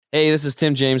Hey, this is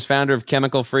Tim James, founder of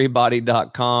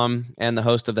ChemicalFreeBody.com and the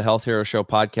host of the Health Hero Show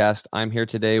podcast. I'm here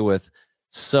today with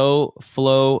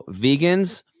SoFlo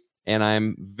Vegans, and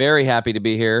I'm very happy to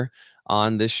be here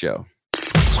on this show.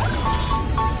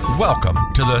 Welcome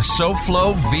to the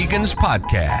SoFlo Vegans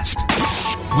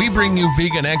podcast. We bring you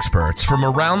vegan experts from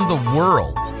around the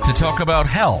world to talk about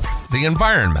health, the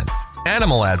environment,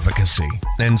 animal advocacy,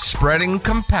 and spreading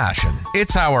compassion.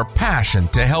 It's our passion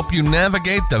to help you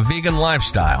navigate the vegan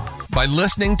lifestyle by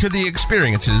listening to the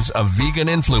experiences of vegan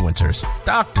influencers,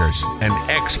 doctors, and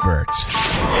experts.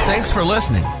 Thanks for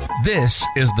listening. This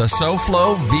is the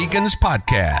SoFlo Vegans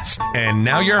podcast. And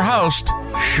now your host,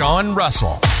 Sean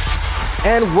Russell.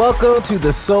 And welcome to the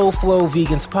SoFlo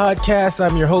Vegans podcast.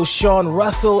 I'm your host, Sean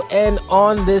Russell. And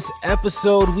on this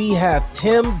episode, we have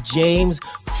Tim James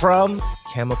from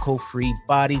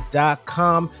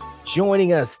ChemicalFreeBody.com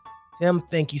joining us. Tim,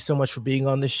 thank you so much for being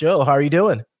on the show. How are you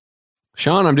doing?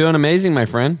 Sean, I'm doing amazing, my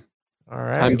friend. All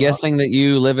right. I'm guessing that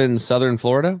you live in Southern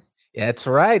Florida? That's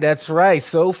right.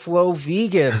 SoFlo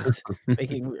Vegans.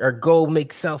 Making our goal,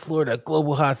 make South Florida a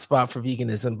global hotspot for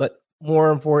veganism, but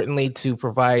more importantly, to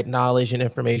provide knowledge and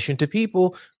information to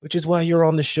people, which is why you're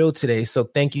on the show today. So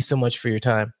thank you so much for your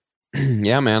time.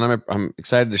 Yeah, man, I'm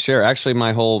excited to share. Actually,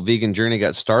 my whole vegan journey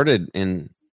got started in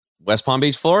West Palm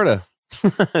Beach, Florida.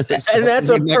 And that's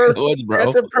a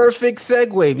perfect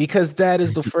segue, because that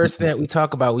is the first thing that we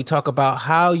talk about. We talk about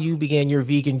how you began your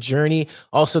vegan journey,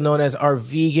 also known as our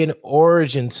vegan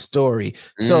origin story.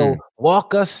 So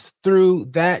walk us through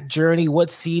that journey. What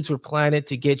seeds were planted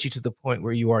to get you to the point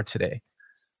where you are today?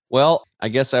 Well, I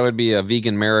guess I would be a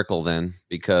vegan miracle then,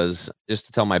 because just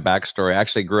to tell my backstory, I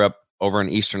actually grew up over in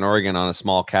Eastern Oregon on a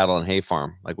small cattle and hay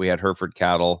farm. Like, we had Hereford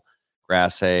cattle,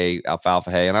 grass hay, alfalfa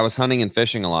hay, and I was hunting and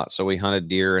fishing a lot. So we hunted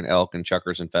deer and elk and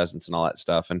chukars and pheasants and all that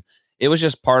stuff. And it was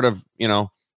just part of,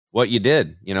 what you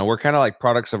did. We're kind of like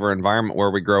products of our environment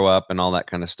where we grow up and all that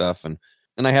kind of stuff. And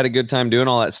I had a good time doing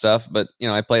all that stuff. But,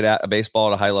 I played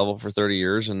baseball at a high level for 30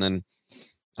 years. And then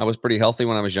I was pretty healthy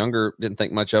when I was younger. Didn't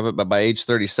think much of it. But by age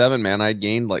 37, man, I'd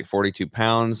gained like 42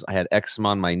 pounds. I had eczema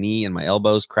on my knee and my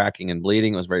elbows, cracking and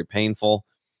bleeding. It was very painful.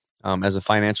 As a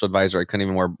financial advisor, I couldn't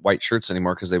even wear white shirts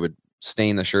anymore because they would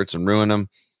stain the shirts and ruin them.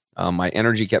 My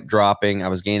energy kept dropping. I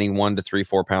was gaining 1 to 3,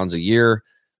 4 pounds a year.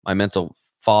 My mental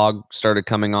fog started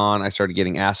coming on. I started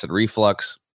getting acid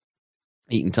reflux,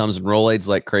 eating Tums and Rolaids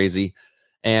like crazy.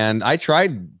 And I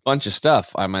tried a bunch of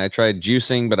stuff. I tried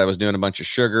juicing, but I was doing a bunch of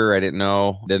sugar. I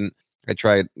I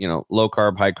tried, low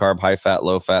carb, high fat,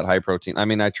 low fat, high protein.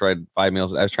 I tried 5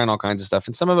 meals. I was trying all kinds of stuff,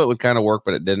 and some of it would kind of work,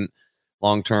 but it didn't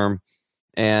long term,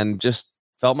 and just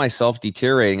felt myself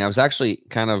deteriorating. I was actually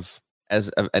kind of,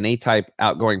 as an A-type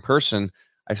outgoing person,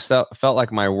 I felt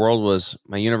like my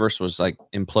universe was like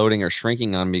imploding or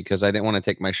shrinking on me, because I didn't want to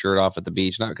take my shirt off at the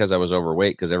beach, not because I was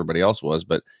overweight, because everybody else was,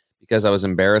 but because I was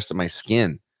embarrassed of my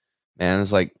skin. Man,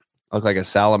 it's like, I looked like a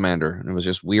salamander, and it was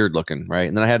just weird looking, right?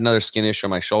 And then I had another skin issue on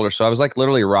my shoulder. So I was like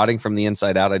literally rotting from the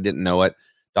inside out. I didn't know it.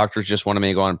 Doctors just wanted me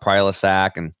to go on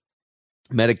Prilosec and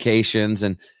medications.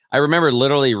 And I remember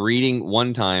literally reading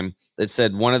one time that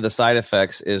said one of the side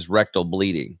effects is rectal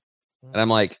bleeding. And I'm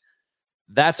like,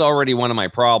 that's already one of my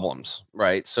problems,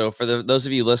 right? So for those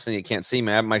of you listening, you can't see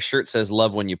me, my shirt says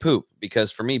 "Love when you poop,"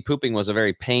 because for me, pooping was a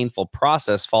very painful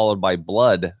process followed by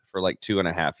blood for like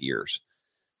 2.5 years.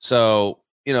 So,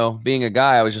 being a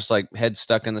guy, I was just like head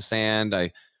stuck in the sand.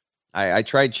 I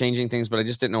tried changing things, but I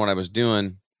just didn't know what I was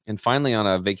doing. And finally, on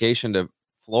a vacation to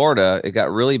Florida, it got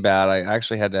really bad. I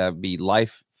actually had to be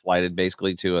life flighted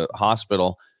basically to a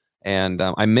hospital. And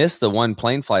I missed the one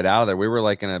plane flight out of there. We were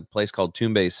like in a place called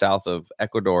Tumbes, south of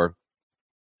Ecuador.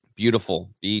 Beautiful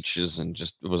beaches, and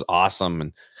just, it was awesome.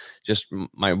 And just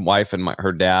my wife and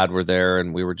her dad were there,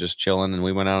 and we were just chilling, and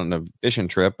we went out on a fishing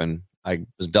trip, and I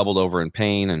was doubled over in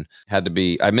pain and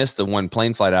I missed the one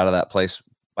plane flight out of that place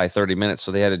by 30 minutes.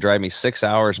 So they had to drive me 6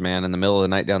 hours, man, in the middle of the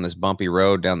night down this bumpy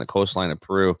road down the coastline of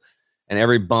Peru. And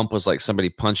every bump was like somebody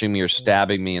punching me or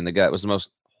stabbing me in the gut. It was the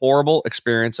most horrible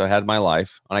experience I had in my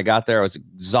life. When I got there, I was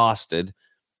exhausted,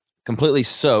 completely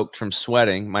soaked from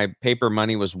sweating. My paper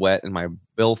money was wet in my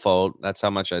billfold. That's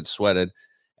how much I'd sweated.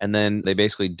 And then they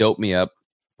basically doped me up,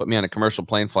 put me on a commercial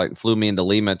plane flight, and flew me into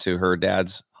Lima to her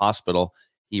dad's hospital.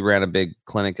 He ran a big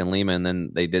clinic in Lima, and then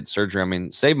they did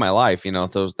surgery. Saved my life,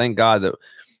 So thank God that,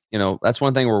 that's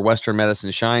one thing where Western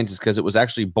medicine shines, is because it was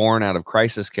actually born out of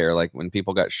crisis care. Like when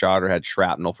people got shot or had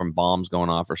shrapnel from bombs going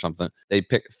off or something, they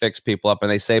fix people up, and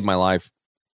they saved my life.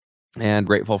 And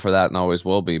grateful for that, and always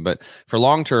will be. But for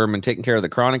long term and taking care of the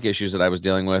chronic issues that I was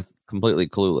dealing with, completely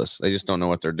clueless. They just don't know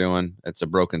what they're doing. It's a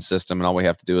broken system, and all we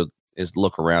have to do is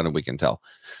look around and we can tell.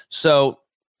 So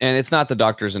And it's not the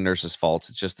doctors and nurses' faults.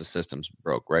 It's just the system's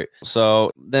broke, right?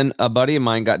 So then a buddy of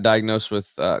mine got diagnosed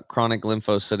with chronic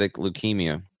lymphocytic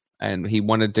leukemia. And he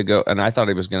wanted to go, and I thought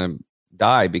he was going to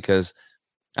die because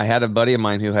I had a buddy of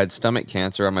mine who had stomach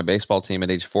cancer on my baseball team at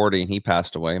age 40, and he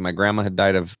passed away. My grandma had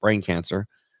died of brain cancer,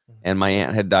 and my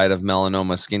aunt had died of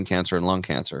melanoma, skin cancer, and lung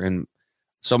cancer. And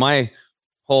so my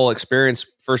whole experience,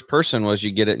 first person, was you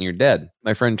get it and you're dead.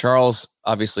 My friend Charles,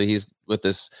 obviously, he's with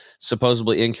this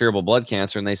supposedly incurable blood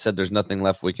cancer, and they said there's nothing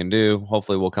left we can do.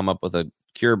 Hopefully we'll come up with a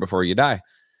cure before you die.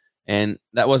 And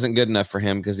that wasn't good enough for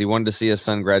him because he wanted to see his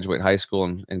son graduate high school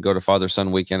and go to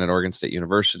father-son weekend at Oregon State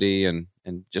University and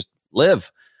just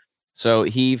live. So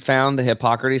he found the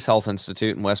Hippocrates Health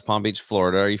Institute in West Palm Beach,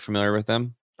 Florida. Are you familiar with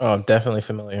them? Oh, I'm definitely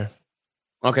familiar.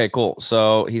 Okay, cool.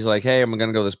 So he's like, hey, I'm going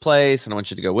to go to this place and I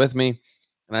want you to go with me.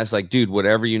 And I was like, dude,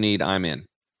 whatever you need, I'm in.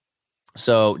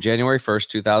 So January 1st,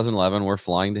 2011, we're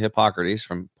flying to Hippocrates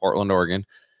from Portland, Oregon.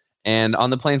 And on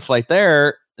the plane flight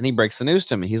there, and he breaks the news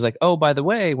to me. He's like, oh, by the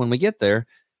way, when we get there,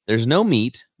 there's no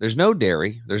meat, there's no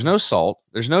dairy, there's no salt,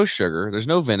 there's no sugar, there's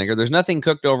no vinegar, there's nothing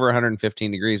cooked over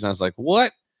 115 degrees. And I was like,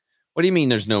 what? What do you mean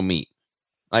there's no meat?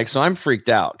 Like, so I'm freaked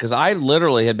out because I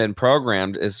literally had been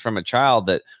programmed as from a child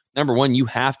that, number one, you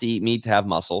have to eat meat to have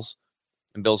muscles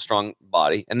and build strong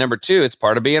body. And number two, it's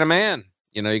part of being a man.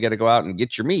 You know, you got to go out and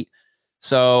get your meat.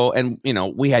 So, and, you know,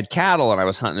 we had cattle and I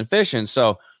was hunting and fishing.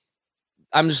 So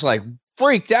I'm just like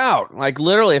freaked out. Like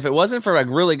literally, if it wasn't for a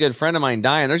really good friend of mine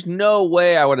dying, there's no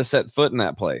way I would have set foot in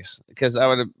that place because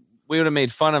we would have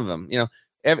made fun of them. You know,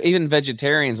 even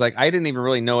vegetarians, like I didn't even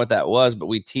really know what that was, but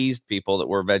we teased people that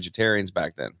were vegetarians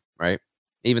back then, right?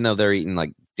 Even though they're eating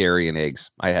like dairy and eggs.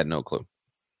 I had no clue.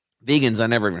 Vegans, I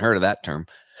never even heard of that term.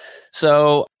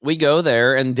 So we go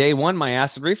there and day one, my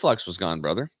acid reflux was gone,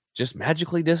 brother. Just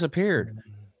magically disappeared.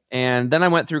 And then I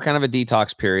went through kind of a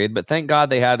detox period, but thank God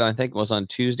they had, I think it was on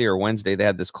Tuesday or Wednesday, they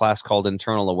had this class called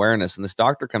Internal Awareness. And this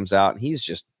doctor comes out and he's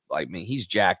just like me. He's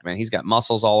jacked, man. He's got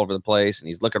muscles all over the place and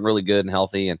he's looking really good and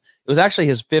healthy. And it was actually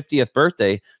his 50th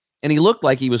birthday and he looked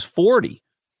like he was 40.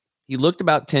 He looked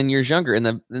about 10 years younger.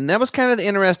 And that was kind of the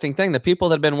interesting thing. The people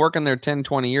that have been working there 10,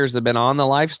 20 years, that have been on the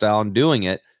lifestyle and doing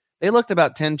it, they looked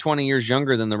about 10, 20 years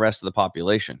younger than the rest of the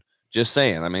population. Just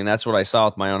saying. I mean, that's what I saw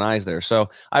with my own eyes there. So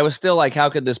I was still like, how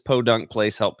could this podunk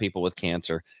place help people with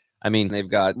cancer? I mean, they've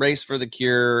got Race for the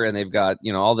Cure and they've got,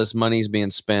 you know, all this money's being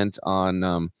spent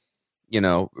on, you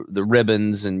know, the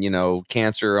ribbons and, you know,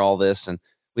 cancer, all this. And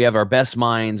we have our best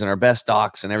minds and our best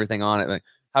docs and everything on it. Like,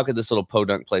 how could this little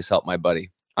podunk place help my buddy?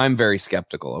 I'm very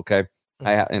skeptical. Okay.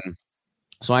 And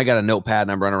so I got a notepad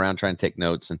and I'm running around trying to take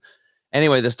notes. And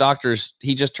anyway, this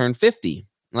he just turned 50.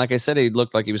 Like I said, he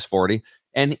looked like he was 40.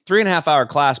 And 3.5 hour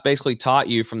class basically taught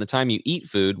you from the time you eat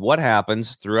food, what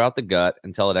happens throughout the gut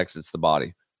until it exits the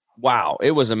body. Wow.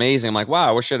 It was amazing. I'm like, wow,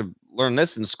 I wish I'd have learned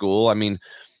this in school. I mean,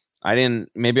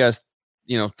 maybe I was,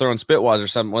 you know, throwing spitwads or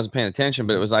something, wasn't paying attention,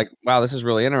 but it was like, wow, this is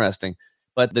really interesting.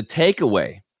 But the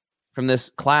takeaway from this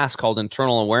class called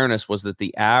Internal Awareness was that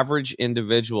the average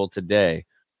individual today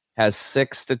has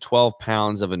 6 to 12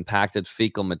 pounds of impacted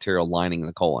fecal material lining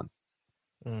the colon.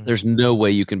 There's no way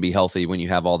you can be healthy when you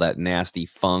have all that nasty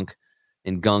funk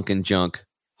and gunk and junk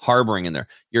harboring in there.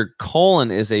 Your colon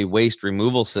is a waste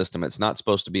removal system. It's not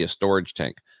supposed to be a storage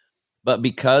tank. But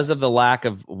because of the lack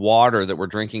of water that we're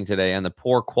drinking today and the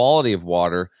poor quality of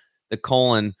water, the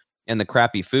colon and the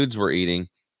crappy foods we're eating,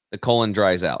 the colon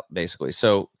dries out, basically.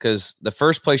 So, because the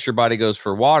first place your body goes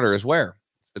for water is where?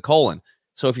 It's the colon.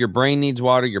 So if your brain needs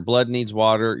water, your blood needs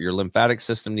water, your lymphatic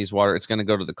system needs water, it's going to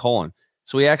go to the colon.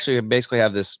 So we actually basically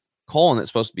have this colon that's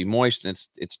supposed to be moist and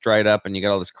it's dried up and you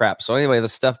got all this crap. So anyway, the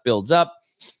stuff builds up.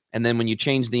 And then when you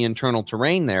change the internal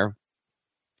terrain there,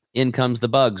 in comes the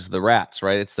bugs, the rats,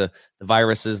 right? It's the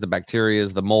viruses, the bacteria,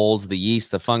 the molds, the yeast,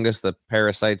 the fungus, the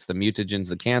parasites, the mutagens,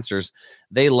 the cancers.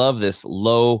 They love this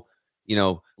low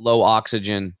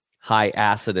oxygen, high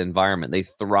acid environment. They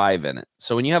thrive in it.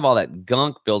 So when you have all that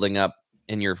gunk building up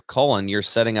in your colon, you're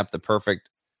setting up the perfect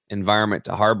environment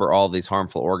to harbor all these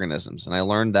harmful organisms. And I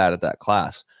learned that at that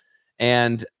class.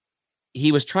 And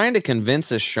he was trying to convince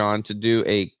us, Sean, to do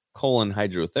a colon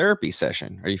hydrotherapy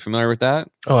session. Are you familiar with that?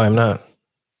 Oh, I'm not.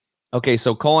 Okay,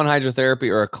 so colon hydrotherapy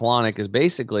or a colonic is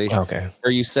basically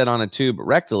where you sit on a tube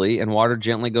rectally and water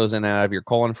gently goes in and out of your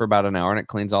colon for about an hour and it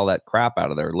cleans all that crap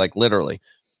out of there, like literally.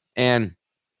 And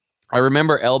I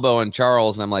remember elbowing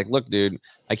Charles and I'm like, look, dude,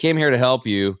 I came here to help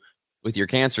you with your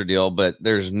cancer deal, but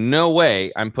there's no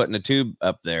way I'm putting a tube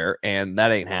up there and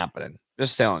that ain't happening.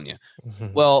 Just telling you.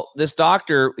 Well, this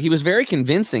doctor, he was very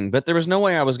convincing, but there was no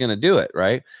way I was going to do it.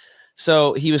 Right.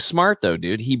 So he was smart though,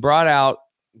 dude. He brought out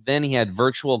Then he had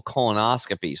virtual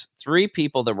colonoscopies. 3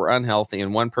 people that were unhealthy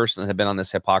and 1 person that had been on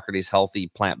this Hippocrates healthy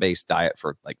plant-based diet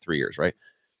for like 3 years, right?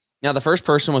 Now, the first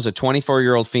person was a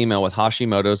 24-year-old female with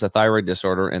Hashimoto's, a thyroid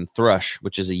disorder, and thrush,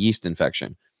 which is a yeast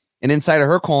infection. And inside of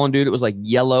her colon, dude, it was like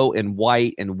yellow and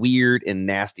white and weird and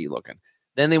nasty looking.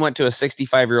 Then they went to a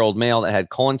 65-year-old male that had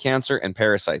colon cancer and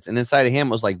parasites. And inside of him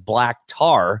was like black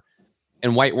tar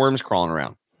and white worms crawling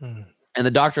around. And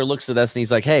the doctor looks at us and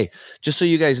he's like, hey, just so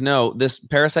you guys know, this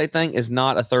parasite thing is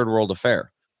not a third world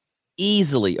affair.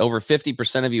 Easily over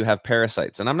 50% of you have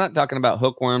parasites. And I'm not talking about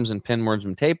hookworms and pinworms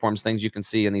and tapeworms, things you can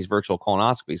see in these virtual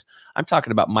colonoscopies. I'm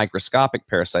talking about microscopic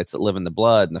parasites that live in the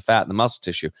blood and the fat and the muscle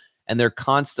tissue. And they're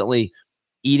constantly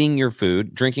eating your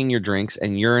food, drinking your drinks,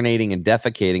 and urinating and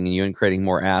defecating and creating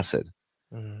more acid.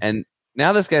 And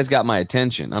now this guy's got my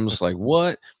attention. I'm just like,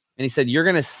 what? And he said, you're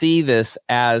going to see this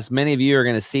as many of you are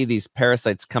going to see these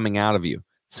parasites coming out of you.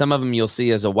 Some of them you'll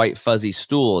see as a white fuzzy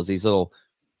stool, as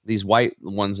these white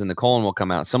ones in the colon will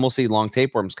come out. Some will see long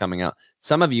tapeworms coming out.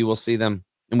 Some of you will see them,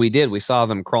 and we saw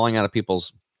them crawling out of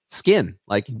people's skin,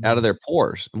 like out of their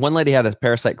pores. And one lady had a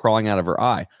parasite crawling out of her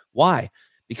eye. Why?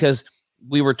 Because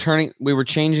we were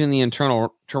changing the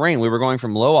internal terrain. We were going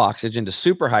from low oxygen to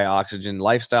super high oxygen,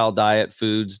 lifestyle, diet,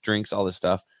 foods, drinks, all this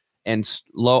stuff, and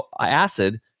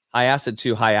high acid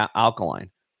to high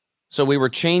alkaline. So we were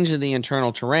changing the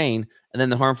internal terrain, and then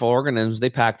the harmful organisms, they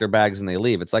pack their bags and they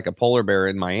leave. It's like a polar bear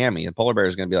in Miami. A polar bear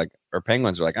is going to be like, or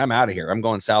penguins are like, I'm out of here. I'm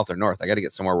going south or north. I got to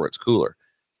get somewhere where it's cooler.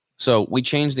 So we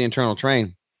changed the internal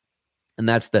terrain, and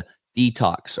that's the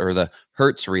detox or the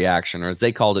Hertz reaction, or as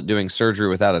they called it, doing surgery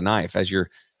without a knife. As you're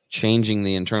changing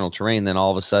the internal terrain, then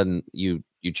all of a sudden you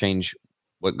change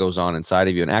what goes on inside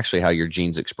of you and actually how your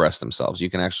genes express themselves. You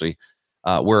can actually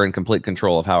we're in complete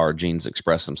control of how our genes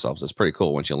express themselves. It's pretty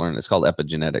cool once you learn it. It's called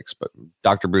epigenetics, but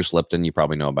Dr. Bruce Lipton, you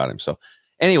probably know about him. So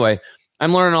anyway,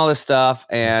 I'm learning all this stuff.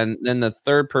 And then the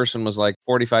third person was like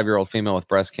 45-year-old female with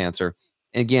breast cancer.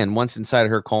 And again, once inside of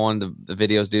her colon, the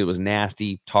videos, dude, was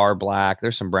nasty, tar black.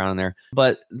 There's some brown in there.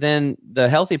 But then the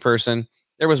healthy person,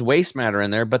 there was waste matter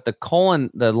in there, but the colon,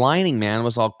 the lining, man,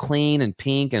 was all clean and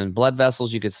pink and blood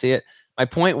vessels. You could see it. My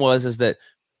point is that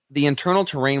the internal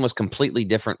terrain was completely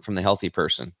different from the healthy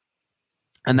person.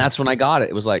 And that's when I got it.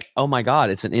 It was like, oh my God,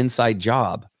 it's an inside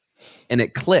job. And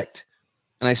it clicked.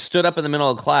 And I stood up in the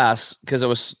middle of class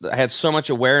because I had so much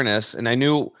awareness, and I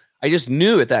just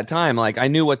knew at that time, like I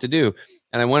knew what to do.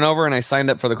 And I went over and I signed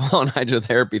up for the colon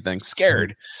hydrotherapy thing,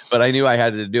 scared, but I knew I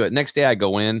had to do it. Next day I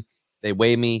go in, they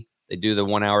weigh me, they do the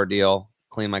 1 hour deal,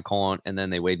 clean my colon, and then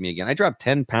they weighed me again. I dropped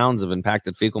 10 pounds of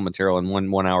impacted fecal material in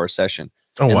one hour session.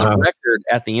 Oh, and wow. The record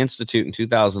at the Institute in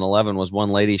 2011 was one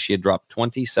lady, she had dropped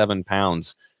 27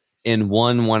 pounds in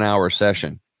 1 hour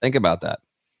session. Think about that.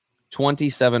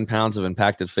 27 pounds of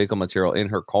impacted fecal material in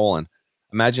her colon.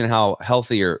 Imagine how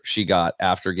healthier she got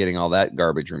after getting all that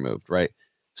garbage removed, right?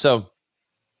 So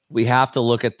we have to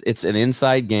look at, it's an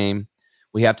inside game.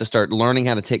 We have to start learning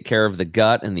how to take care of the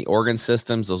gut and the organ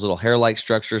systems, those little hair-like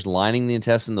structures lining the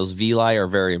intestine. Those villi are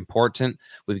very important.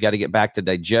 We've got to get back to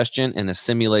digestion and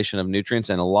assimilation of nutrients.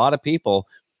 And a lot of people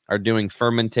are doing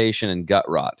fermentation and gut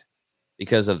rot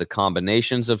because of the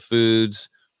combinations of foods,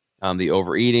 the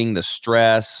overeating, the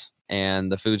stress,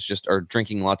 and the foods just are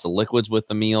drinking lots of liquids with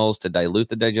the meals to dilute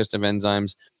the digestive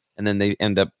enzymes. And then they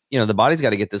end up, the body's got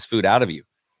to get this food out of you.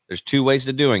 There's 2 ways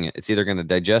to doing it. It's either going to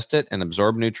digest it and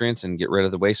absorb nutrients and get rid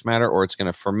of the waste matter, or it's going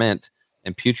to ferment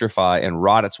and putrefy and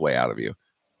rot its way out of you.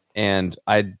 And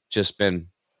I'd just been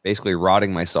basically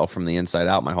rotting myself from the inside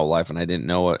out my whole life, and I didn't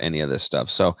know any of this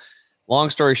stuff. So long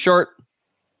story short,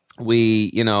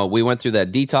 we went through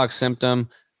that detox symptom,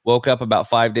 woke up about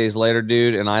 5 days later,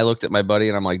 dude, and I looked at my buddy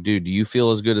and I'm like, dude, do you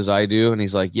feel as good as I do? And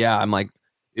he's like, yeah. I'm like,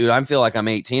 dude, I feel like I'm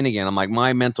 18 again. I'm like,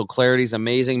 my mental clarity is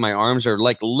amazing. My arms are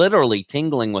like literally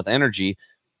tingling with energy.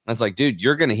 I was like, dude,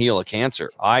 you're going to heal a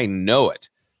cancer. I know it.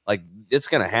 Like, it's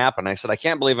going to happen. I said, I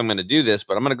can't believe I'm going to do this,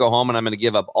 but I'm going to go home and I'm going to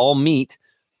give up all meat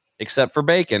except for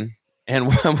bacon. And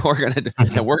we're going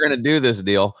to do this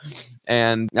deal.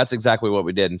 And that's exactly what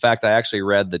we did. In fact, I actually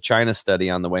read the China study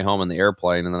on the way home in the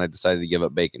airplane, and then I decided to give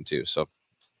up bacon too. So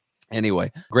anyway,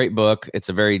 great book. It's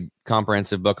a very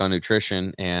comprehensive book on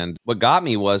nutrition. And what got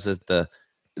me was that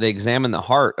they examined the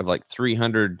heart of like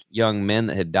 300 young men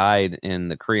that had died in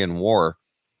the Korean War.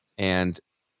 And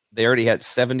they already had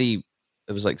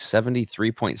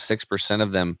 73.6%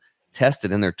 of them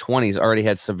tested in their 20s already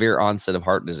had severe onset of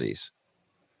heart disease.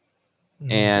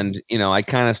 Mm-hmm. And, I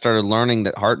kind of started learning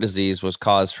that heart disease was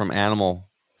caused from animal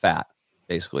fat,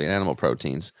 basically, animal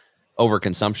proteins,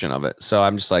 overconsumption of it. So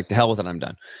I'm just like, to hell with it, I'm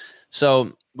done.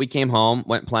 So we came home,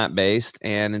 went plant-based,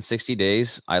 and in 60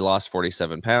 days, I lost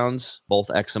 47 pounds.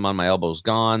 Both eczema on my elbows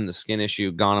gone, the skin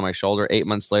issue gone on my shoulder. 8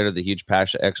 months later, the huge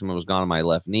patch of eczema was gone on my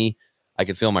left knee. I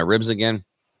could feel my ribs again.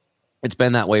 It's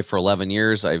been that way for 11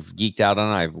 years. I've geeked out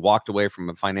on it. I've walked away from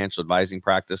a financial advising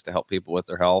practice to help people with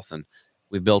their health, and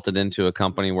we've built it into a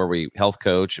company where we health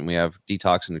coach, and we have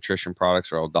detox and nutrition products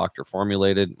that are all doctor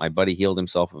formulated. My buddy healed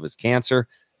himself of his cancer.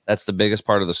 That's the biggest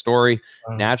part of the story.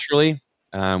 Wow. Naturally,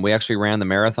 we actually ran the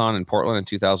marathon in Portland in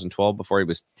 2012 before he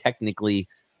was technically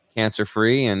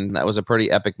cancer-free, and that was a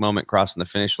pretty epic moment crossing the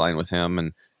finish line with him.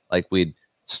 And like, we'd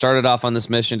started off on this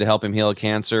mission to help him heal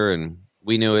cancer, and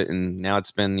we knew it, and now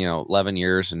it's been 11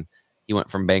 years, and he went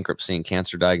from bankruptcy and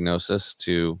cancer diagnosis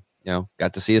to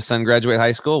got to see his son graduate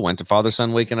high school, went to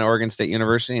father-son weekend at Oregon State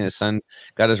University, and his son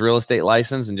got his real estate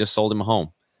license and just sold him a home.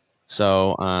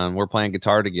 So we're playing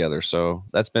guitar together. So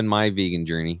that's been my vegan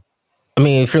journey. I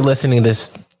mean, if you're listening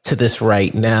to this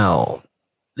right now,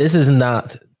 this is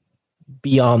not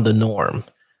beyond the norm.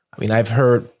 I mean, I've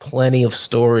heard plenty of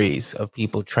stories of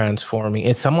people transforming,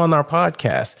 and some on our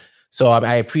podcast. So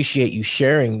I appreciate you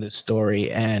sharing this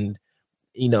story. And,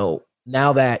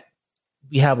 now that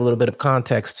we have a little bit of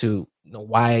context to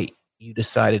why you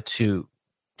decided to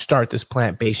start this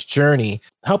plant-based journey,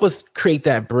 help us create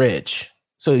that bridge.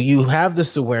 So you have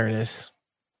this awareness,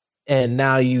 and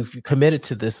now you've committed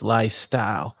to this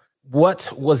lifestyle.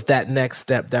 What was that next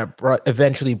step that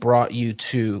eventually brought you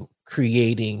to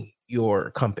creating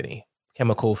your company,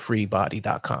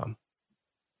 chemicalfreebody.com?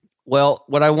 Well,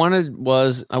 what I wanted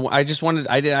was, I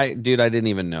didn't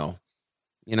even know.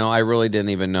 I really didn't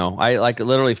even know. I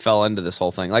literally fell into this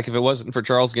whole thing. Like, if it wasn't for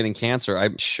Charles getting cancer, I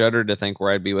shuddered to think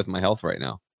where I'd be with my health right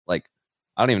now. Like,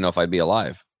 I don't even know if I'd be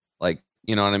alive. Like,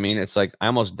 you know what I mean? It's like I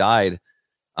almost died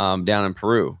down in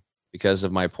Peru because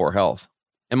of my poor health.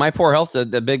 And my poor health,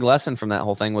 the big lesson from that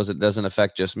whole thing was it doesn't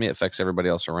affect just me. It affects everybody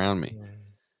else around me.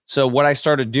 So what I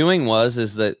started doing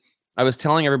is that I was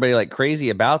telling everybody like crazy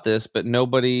about this, but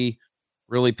nobody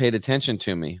really paid attention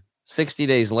to me. 60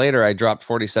 days later, I dropped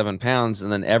 47 pounds,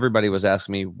 and then everybody was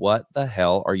asking me, what the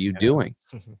hell are you doing?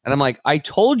 And I'm like, I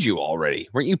told you already.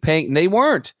 Weren't you paying? And they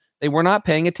weren't. They were not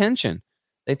paying attention.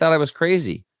 They thought I was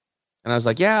crazy. And I was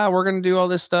like, yeah, we're going to do all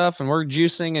this stuff, and we're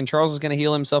juicing, and Charles is going to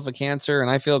heal himself of cancer,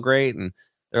 and I feel great. And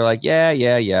they're like,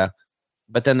 yeah.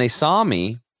 But then they saw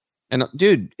me, and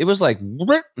dude, it was like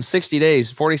in 60 days,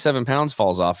 47 pounds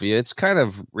falls off of you. It's kind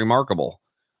of remarkable.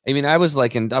 I mean, I was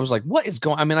like, what is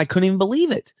going on? I mean, I couldn't even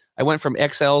believe it. I went from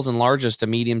XLs and larges to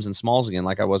mediums and smalls again,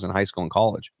 like I was in high school and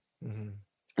college. Mm-hmm.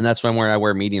 And that's when I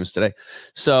wear mediums today.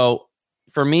 So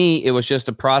for me, it was just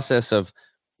a process of,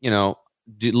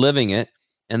 living it.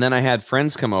 And then I had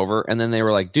friends come over, and then they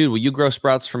were like, dude, will you grow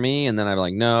sprouts for me? And then I'm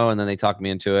like, no. And then they talked me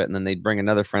into it. And then they'd bring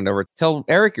another friend over, tell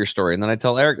Eric your story. And then I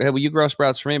tell Eric, hey, will you grow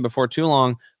sprouts for me? And before too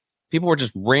long, people were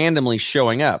just randomly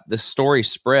showing up. This story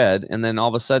spread. And then all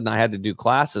of a sudden I had to do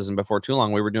classes. And before too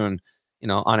long, we were doing,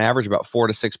 on average, about 4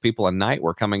 to 6 people a night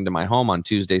were coming to my home on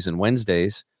Tuesdays and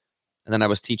Wednesdays. And then I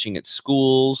was teaching at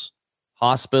schools,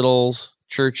 hospitals,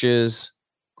 churches,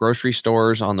 grocery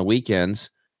stores on the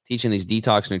weekends, teaching these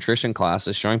detox nutrition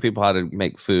classes, showing people how to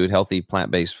make food, healthy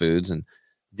plant-based foods, and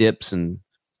dips and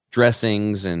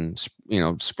dressings and,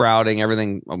 sprouting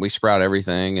everything. We sprout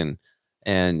everything, and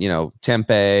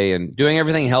tempeh, and doing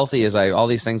everything healthy all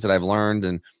these things that I've learned,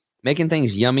 and making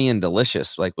things yummy and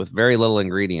delicious, like with very little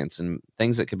ingredients and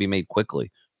things that could be made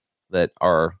quickly that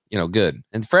are, good.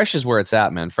 And fresh is where it's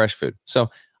at, man, fresh food. So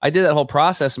I did that whole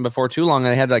process. And before too long,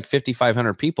 I had like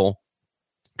 5,500 people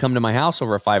come to my house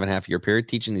over a 5.5 year period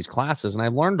teaching these classes. And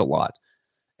I've learned a lot.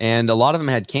 And a lot of them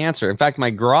had cancer. In fact, my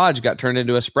garage got turned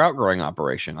into a sprout growing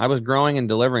operation. I was growing and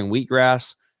delivering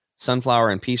wheatgrass,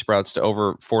 sunflower, and pea sprouts to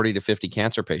over 40 to 50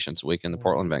 cancer patients a week in the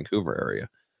Portland, Vancouver area,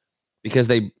 because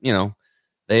they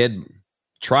had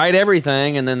tried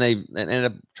everything, and then they ended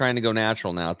up trying to go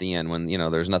natural now at the end when,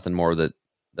 there's nothing more that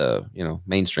the,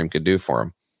 mainstream could do for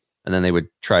them. And then they would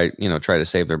try to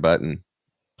save their butt and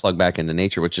plug back into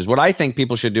nature, which is what I think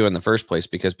people should do in the first place,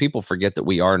 because people forget that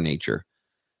we are nature.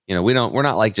 We're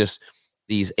not like just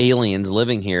these aliens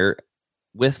living here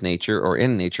with nature or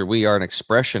in nature. We are an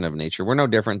expression of nature. We're no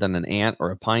different than an ant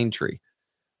or a pine tree.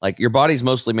 Like, your body's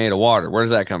mostly made of water. Where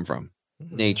does that come from?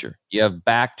 Nature. You have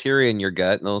bacteria in your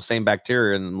gut, and those same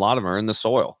bacteria, and a lot of them are in the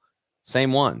soil,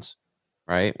 same ones,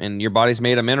 right? And your body's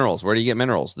made of minerals. Where do you get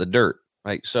minerals? The dirt,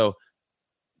 right? So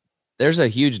there's a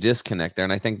huge disconnect there,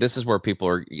 and I think this is where people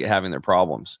are having their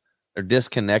problems. They're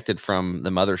disconnected from the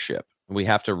mothership. We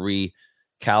have to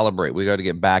recalibrate. We got to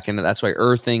get back into. That's why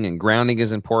earthing and grounding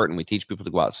is important. We teach people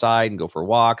to go outside and go for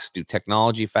walks, do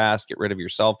technology fast, get rid of your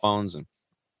cell phones, and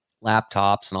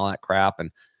laptops and all that crap,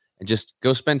 and just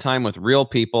go spend time with real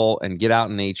people and get out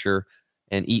in nature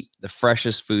and eat the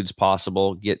freshest foods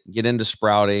possible. Get into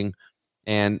sprouting.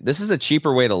 And this is a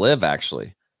cheaper way to live,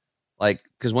 actually. Like,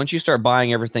 because once you start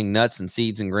buying everything nuts and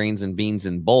seeds and grains and beans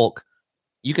in bulk,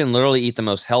 you can literally eat the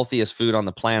most healthiest food on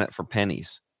the planet for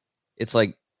pennies. It's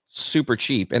like super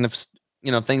cheap. And if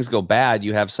things go bad,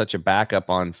 you have such a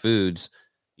backup on foods.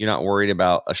 You're not worried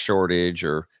about a shortage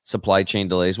or supply chain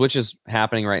delays, which is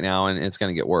happening right now, and it's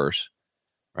going to get worse,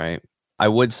 right? I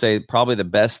would say probably the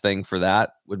best thing for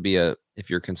that would be if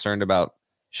you're concerned about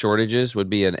shortages, would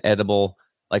be an edible,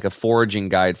 like a foraging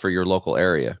guide for your local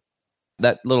area.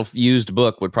 That little used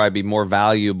book would probably be more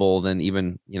valuable than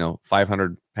even,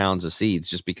 500 pounds of seeds,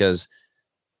 just because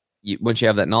once you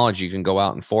have that knowledge, you can go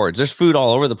out and forage. There's food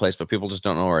all over the place, but people just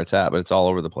don't know where it's at, but it's all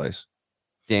over the place.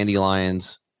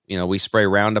 Dandelions, we spray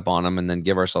Roundup on them and then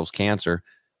give ourselves cancer.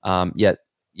 Yet,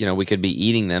 we could be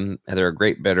eating them. They're a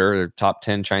great bitter. They're top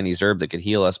 10 Chinese herb that could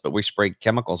heal us, but we spray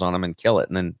chemicals on them and kill it.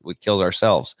 And then we kill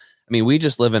ourselves. I mean, we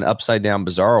just live in an upside down,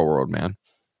 bizarro world, man.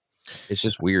 It's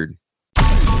just weird.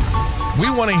 We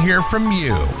want to hear from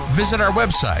you. Visit our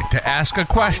website to ask a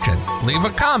question, leave a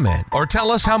comment, or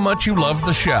tell us how much you love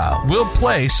the show. We'll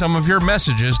play some of your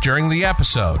messages during the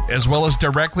episode, as well as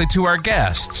directly to our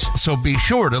guests. So be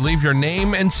sure to leave your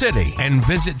name and city and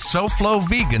visit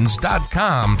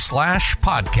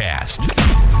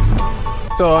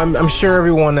SoFloVegans.com/podcast. So I'm sure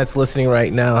everyone that's listening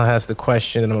right now has the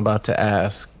question that I'm about to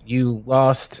ask. You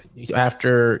lost,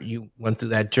 after you went through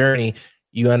that journey,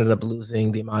 you ended up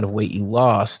losing the amount of weight you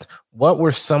lost. What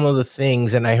were some of the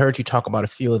things, and I heard you talk about a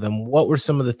few of them, what were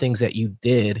some of the things that you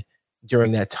did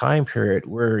during that time period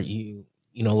where you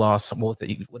lost, what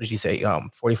did you say,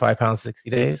 45 pounds, 60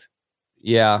 days?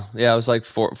 Yeah, it was like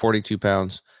 42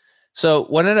 pounds. So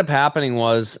what ended up happening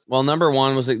was, well, number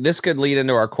one was that this could lead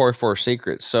into our core 4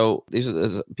 secrets. So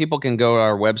people can go to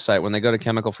our website. When they go to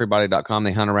chemicalfreebody.com,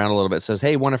 they hunt around a little bit. It says,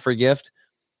 hey, want a free gift?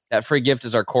 That free gift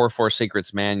is our core 4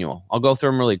 secrets manual. I'll go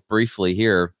through them really briefly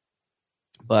here,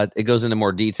 but it goes into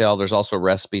more detail. There's also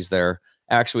recipes there.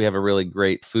 Actually, we have a really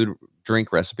great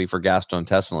drink recipe for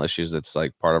gastrointestinal issues. That's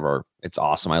like part of it's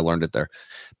awesome. I learned it there.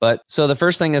 But so the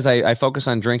first thing is I focus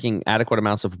on drinking adequate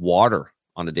amounts of water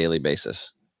on a daily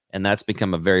basis. And that's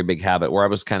become a very big habit, where I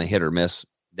was kind of hit or miss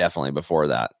definitely before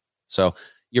that. So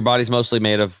your body's mostly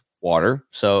made of water.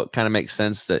 So it kind of makes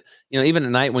sense that, even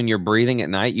at night when you're breathing at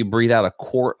night, you breathe out a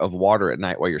quart of water at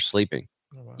night while you're sleeping.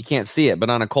 Oh, wow. You can't see it, but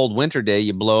on a cold winter day,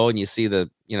 you blow and you see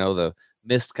the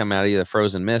mist come out of you, the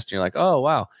frozen mist. And you're like, oh,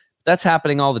 wow, that's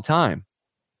happening all the time.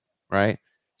 Right.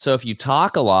 So if you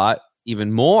talk a lot,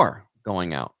 even more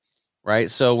going out.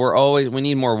 Right. So we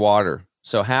need more water.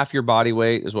 So half your body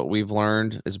weight is what we've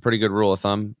learned is a pretty good rule of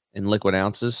thumb in liquid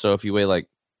ounces. So if you weigh like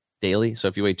daily, so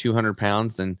if you weigh 200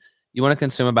 pounds, then you want to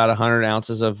consume about 100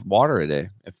 ounces of water a day.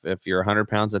 If you're 100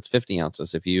 pounds, that's 50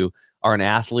 ounces. If you are an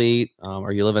athlete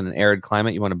or you live in an arid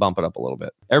climate, you want to bump it up a little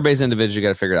bit. Everybody's individual, you got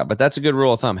to figure it out. But that's a good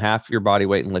rule of thumb, half your body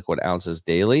weight in liquid ounces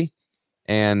daily.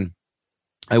 And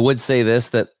I would say this,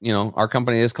 that, our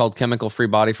company is called Chemical Free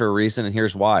Body for a reason, and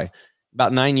here's why.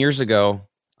 About 9 years ago,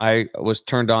 I was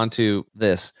turned on to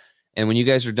this. And when you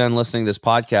guys are done listening to this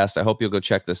podcast, I hope you'll go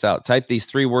check this out. Type these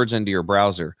 3 words into your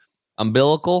browser: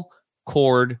 umbilical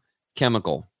cord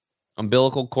chemical.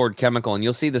 Umbilical cord chemical. And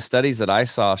you'll see the studies that I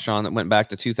saw, Sean, that went back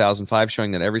to 2005,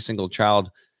 showing that every single child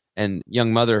and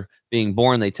young mother being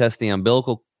born, they test the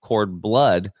umbilical cord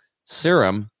blood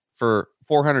serum for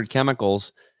 400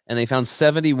 chemicals, and they found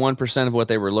 71% of what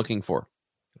they were looking for.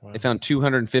 Wow. They found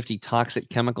 250 toxic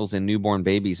chemicals in newborn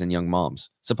babies and young moms,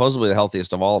 supposedly the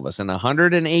healthiest of all of us. And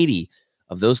 180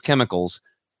 of those chemicals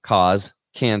cause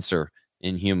cancer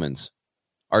in humans.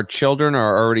 Our children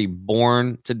are already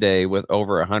born today with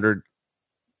over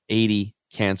 180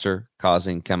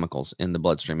 cancer-causing chemicals in the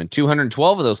bloodstream. And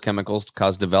 212 of those chemicals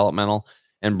cause developmental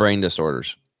and brain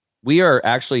disorders. We are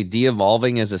actually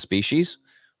de-evolving as a species.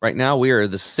 Right now, we are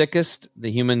the sickest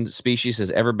the human species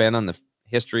has ever been on the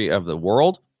history of the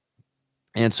world.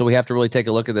 And so we have to really take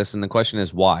a look at this. And the question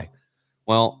is, why?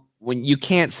 Well, when you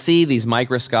can't see these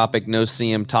microscopic,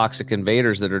 no-see-em toxic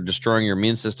invaders that are destroying your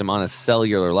immune system on a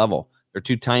cellular level. They're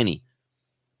too tiny,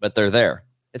 but they're there.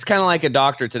 It's kind of like a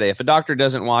doctor today. If a doctor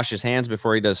doesn't wash his hands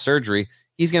before he does surgery,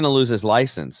 he's going to lose his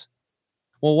license.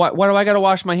 Well, why do I got to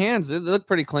wash my hands? They look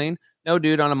pretty clean. No,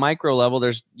 dude, on a micro level,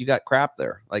 you got crap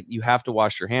there. Like, you have to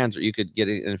wash your hands, or you could get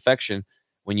an infection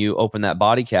when you open that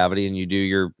body cavity and you do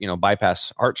your,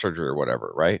 bypass heart surgery or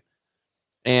whatever, right?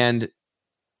 And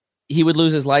he would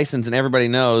lose his license, and everybody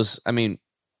knows. I mean,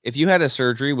 if you had a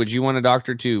surgery, would you want a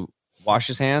doctor to wash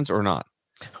his hands or not?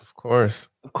 Of course.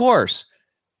 Of course.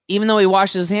 Even though he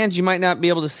washes his hands, you might not be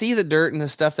able to see the dirt and the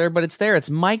stuff there, but it's there. It's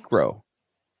micro.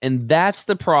 And that's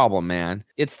the problem, man.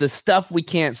 It's the stuff we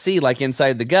can't see, like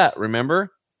inside the gut,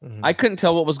 remember? Mm-hmm. I couldn't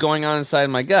tell what was going on inside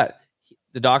my gut.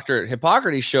 The doctor at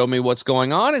Hippocrates showed me what's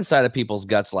going on inside of people's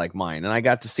guts like mine. And I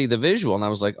got to see the visual, and I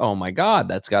was like, oh my God,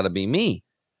 that's got to be me,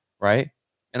 right?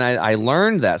 And I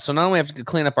learned that. So not only have to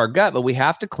clean up our gut, but we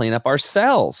have to clean up our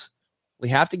cells. We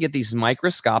have to get these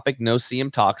microscopic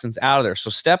no-see-em toxins out of there. So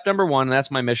step number one, and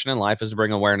that's my mission in life, is to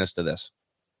bring awareness to this.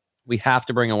 We have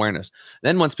to bring awareness.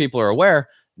 Then once people are aware,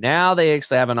 now they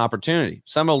actually have an opportunity.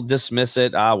 Some will dismiss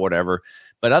it, whatever.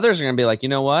 But others are going to be like, you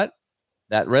know what?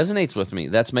 That resonates with me.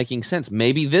 That's making sense.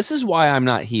 Maybe this is why I'm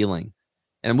not healing.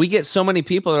 And we get so many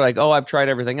people that are like, oh, I've tried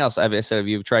everything else. I said, have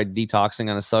you tried detoxing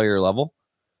on a cellular level?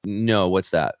 No,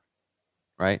 what's that?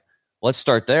 Right? Let's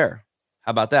start there. How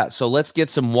about that? So let's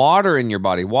get some water in your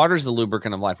body. Water is the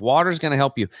lubricant of life. Water is going to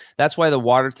help you. That's why the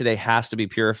water today has to be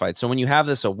purified. So when you have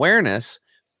this awareness,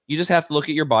 you just have to look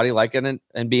at your body like and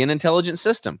be an intelligent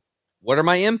system. What are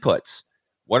my inputs?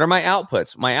 What are my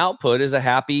outputs? My output is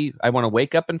I want to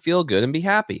wake up and feel good and be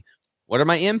happy. What are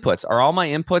my inputs? Are all my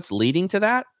inputs leading to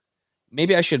that?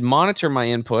 Maybe I should monitor my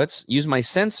inputs, use my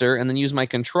sensor, and then use my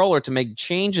controller to make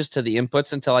changes to the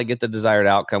inputs until I get the desired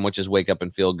outcome, which is wake up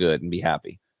and feel good and be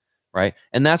happy, right?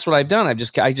 And that's what I've done. I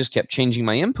just kept changing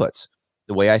my inputs,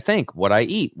 the way I think, what I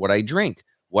eat, what I drink,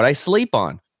 what I sleep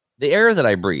on, the air that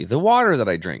I breathe, the water that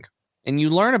I drink. And you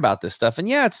learn about this stuff. And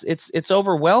yeah, it's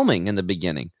overwhelming in the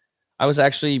beginning. I was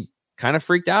actually kind of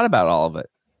freaked out about all of it.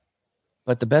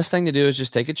 But the best thing to do is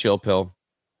just take a chill pill,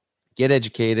 get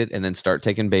educated, and then start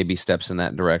taking baby steps in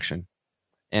that direction.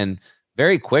 And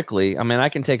very quickly, I mean, I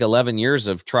can take 11 years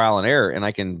of trial and error and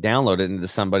I can download it into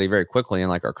somebody very quickly in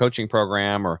like our coaching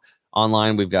program or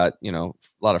online. We've got, a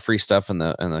lot of free stuff in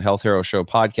the Health Hero Show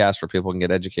podcast where people can get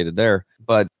educated there.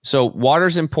 But so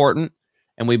water's important.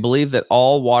 And we believe that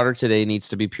all water today needs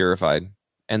to be purified.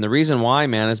 And the reason why,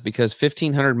 man, is because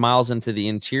 1,500 miles into the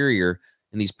interior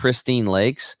in these pristine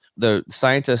lakes, the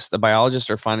scientists, the biologists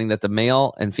are finding that the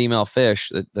male and female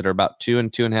fish that are about 2 and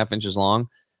 2.5 inches long,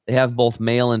 they have both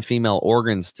male and female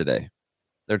organs today.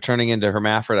 They're turning into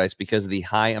hermaphrodites because of the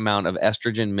high amount of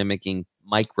estrogen mimicking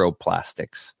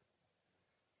microplastics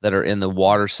that are in the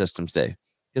water systems today.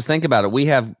 Just think about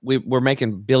it. We're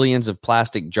making billions of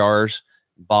plastic jars,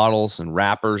 bottles, and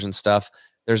wrappers and stuff.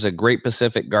 There's a Great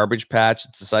Pacific garbage patch.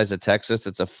 It's the size of Texas.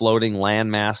 It's a floating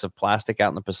landmass of plastic out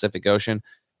in the Pacific Ocean,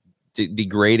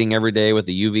 degrading every day with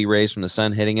the UV rays from the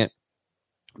sun hitting it.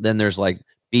 Then there's like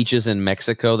beaches in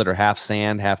Mexico that are half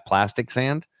sand, half plastic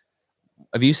sand.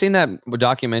 Have you seen that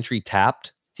documentary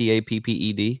Tapped?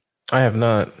 Tapped? I have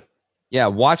not. Yeah,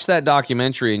 watch that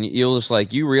documentary and you'll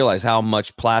just you realize how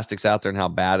much plastic's out there and how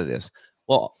bad it is.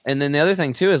 Well, and then the other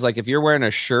thing too is if you're wearing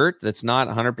a shirt that's not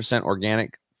 100%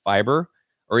 organic fiber,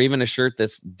 or even a shirt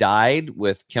that's dyed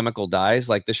with chemical dyes,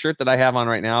 like the shirt that I have on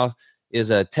right now is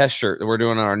a test shirt that we're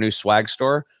doing on our new swag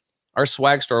store. Our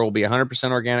swag store will be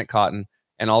 100% organic cotton,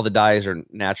 and all the dyes are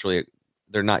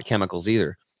they're not chemicals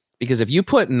either. Because if you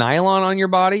put nylon on your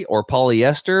body or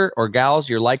polyester or gals,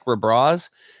 your Lycra bras,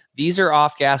 these are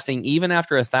off-gassing even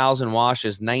after 1,000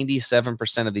 washes,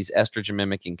 97% of these estrogen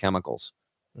mimicking chemicals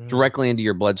directly into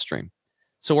your bloodstream.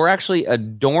 So we're actually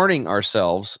adorning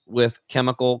ourselves with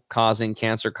chemical-causing,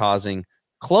 cancer-causing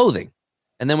clothing.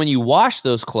 And then when you wash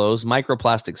those clothes,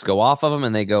 microplastics go off of them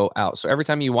and they go out. So every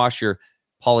time you wash your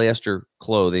polyester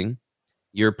clothing,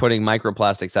 you're putting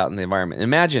microplastics out in the environment.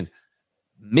 Imagine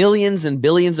millions and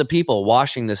billions of people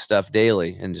washing this stuff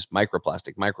daily and just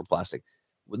microplastic.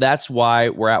 That's why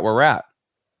we're at where we're at.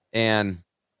 And,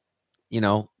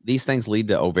 these things lead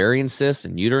to ovarian cysts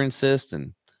and uterine cysts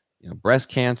and breast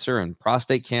cancer and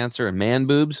prostate cancer and man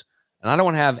boobs. And I don't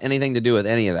want to have anything to do with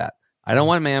any of that. I don't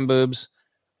want man boobs.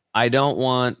 I don't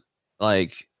want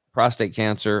prostate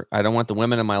cancer. I don't want the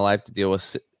women in my life to deal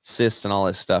with cysts and all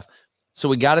this stuff. So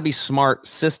we got to be smart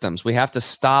systems. We have to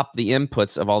stop the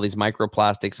inputs of all these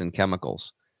microplastics and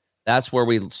chemicals. That's where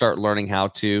we start learning how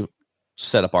to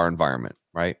set up our environment,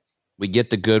 right? We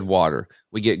get the good water.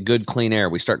 We get good clean air.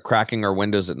 We start cracking our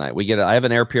windows at night. I have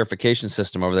an air purification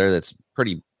system over there that's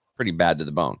pretty bad to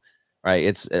the bone,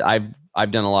 right?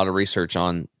 I've done a lot of research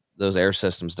on those air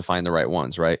systems to find the right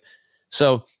ones, right?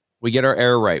 So we get our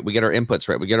air right. We get our inputs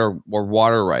right. We get our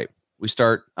water right. We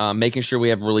start making sure we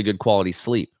have really good quality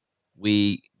sleep.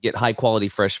 We get high quality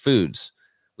fresh foods.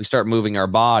 We start moving our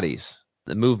bodies,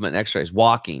 the movement, exercise,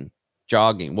 walking,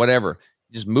 jogging, whatever,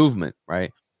 just movement,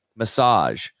 right?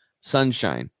 Massage,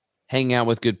 sunshine, hanging out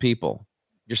with good people,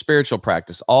 your spiritual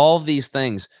practice, all of these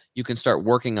things, you can start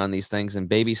working on these things and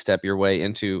baby step your way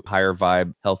into higher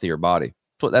vibe, healthier body.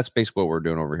 That's basically what we're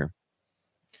doing over here.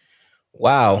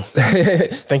 Wow.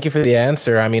 Thank you for the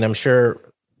answer. I mean, I'm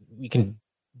sure we can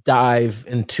dive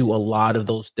into a lot of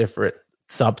those different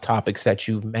subtopics that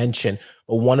you've mentioned,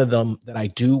 but one of them that I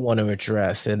do want to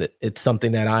address, and it's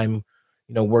something that I'm,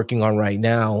 working on right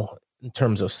now in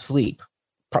terms of sleep.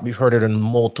 Probably heard it in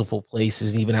multiple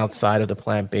places, even outside of the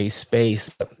plant-based space,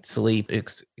 but sleep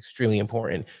is extremely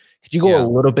important. Could you go a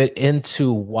little bit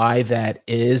into why that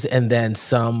is, and then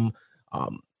some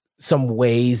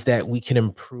ways that we can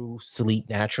improve sleep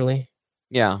naturally?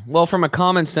 Yeah. Well, from a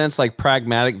common sense, like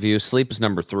pragmatic view, sleep is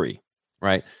number 3,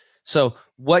 right? So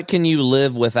what can you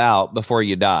live without before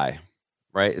you die,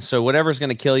 right? So whatever's going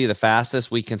to kill you the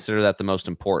fastest, we consider that the most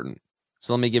important.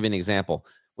 So let me give you an example.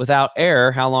 Without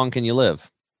air, how long can you live?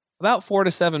 About 4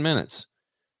 to 7 minutes.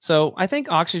 So I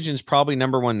think oxygen is probably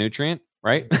number 1 nutrient,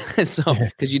 right? So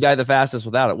because you die the fastest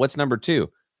without it. What's number 2?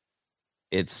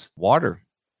 It's water.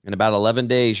 In about 11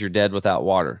 days, you're dead without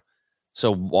water.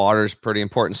 So water is pretty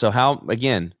important. So how,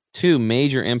 again, 2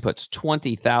 major inputs,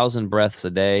 20,000 breaths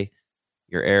a day,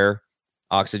 your air,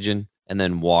 oxygen, and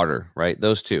then water, right?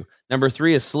 Those 2. Number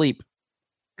 3 is sleep,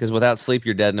 because without sleep,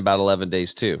 you're dead in about 11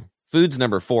 days too. Food's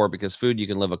number 4, because food, you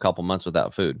can live a couple months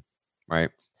without food, right?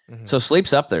 Mm-hmm. So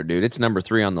sleep's up there, dude. It's number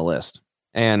 3 on the list.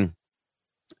 And,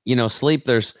 sleep,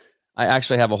 I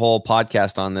actually have a whole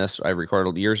podcast on this I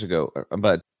recorded years ago,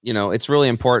 but, it's really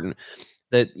important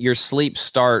that your sleep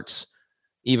starts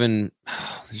even,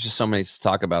 there's just so many to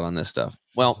talk about on this stuff.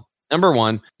 Well, number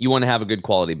 1, you want to have a good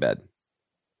quality bed.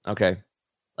 Okay.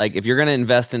 Like if you're going to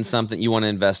invest in something, you want to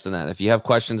invest in that. If you have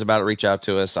questions about it, reach out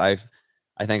to us. I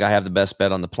think I have the best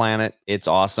bed on the planet. It's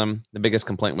awesome. The biggest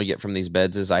complaint we get from these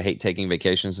beds is I hate taking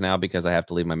vacations now because I have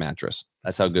to leave my mattress.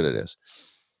 That's how good it is,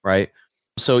 right?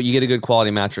 So you get a good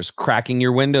quality mattress. Cracking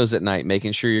your windows at night,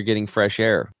 making sure you're getting fresh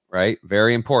air, right?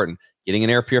 Very important. Getting an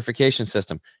air purification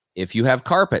system. If you have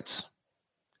carpets,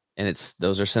 and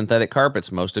those are synthetic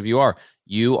carpets, most of you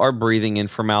are breathing in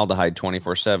formaldehyde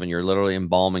 24/7. You're literally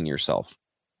embalming yourself,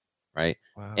 right?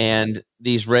 Wow. And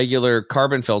these regular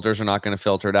carbon filters are not going to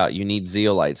filter it out. You need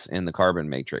zeolites in the carbon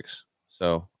matrix.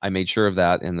 So I made sure of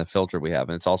that in the filter we have,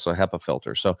 and it's also a HEPA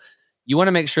filter. So you want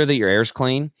to make sure that your air's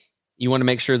clean. You want to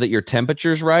make sure that your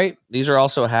temperature's right. These are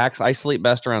also hacks. I sleep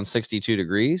best around 62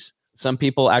 degrees. Some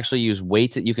people actually use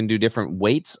weight. You can do different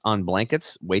weights on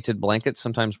blankets. Weighted blankets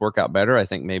sometimes work out better. I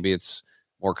think maybe it's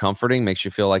more comforting, makes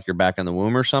you feel like you're back in the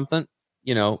womb or something.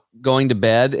 Going to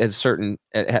bed at having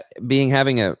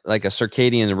a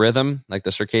circadian rhythm, like the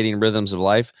circadian rhythms of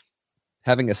life,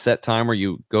 having a set time where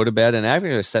you go to bed and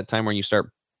having a set time where you start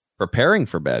preparing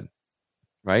for bed,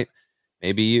 right?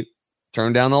 Maybe you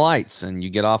turn down the lights and you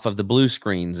get off of the blue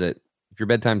screens if your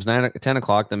bedtime's 10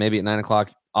 o'clock, then maybe at 9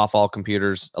 o'clock, off all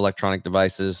computers, electronic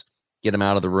devices, get them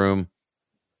out of the room,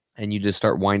 and you just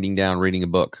start winding down, reading a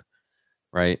book,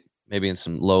 right? Maybe in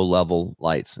some low level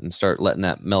lights, and start letting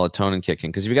that melatonin kick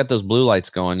in. Because if you got those blue lights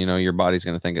going, your body's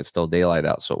going to think it's still daylight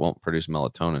out, so it won't produce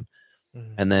melatonin.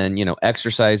 Mm-hmm. And then,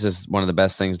 exercise is one of the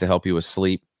best things to help you with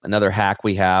sleep. Another hack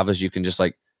we have is you can just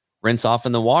rinse off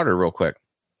in the water real quick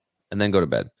and then go to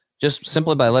bed. Just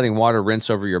simply by letting water rinse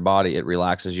over your body, it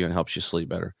relaxes you and helps you sleep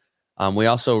better. We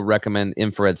also recommend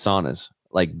infrared saunas,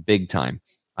 like big time.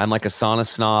 I'm like a sauna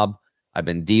snob. I've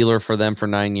been dealer for them for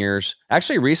 9 years.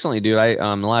 Actually, recently, dude,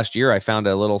 the last year I found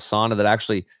a little sauna that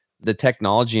actually the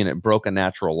technology in it broke a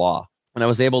natural law, and I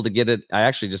was able to get it. I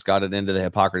actually just got it into the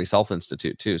Hippocrates Health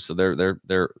Institute too, so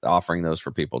they're offering those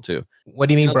for people too. What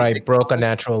do you mean by broke a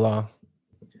natural law?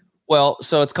 Well,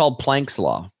 so it's called Planck's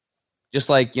law. Just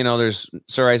like there's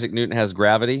Sir Isaac Newton has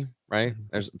gravity, right?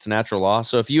 It's a natural law.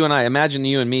 So if you and I imagine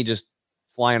you and me just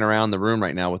flying around the room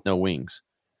right now with no wings,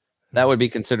 that would be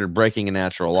considered breaking a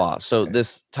natural law. So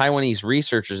this Taiwanese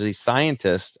researchers, these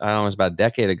scientists, I don't know, it was about a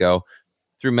decade ago,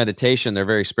 through meditation, they're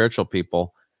very spiritual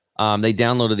people. They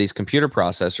downloaded these computer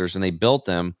processors and they built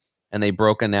them, and they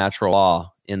broke a natural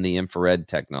law in the infrared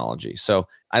technology. So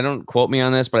I don't quote me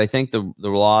on this, but I think the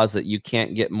law is that you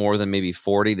can't get more than maybe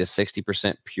 40 to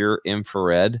 60% pure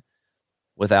infrared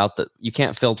you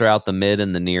can't filter out the mid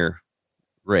and the near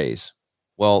rays.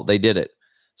 Well, they did it.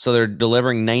 So they're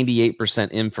delivering 98%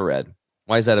 infrared.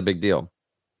 Why is that a big deal?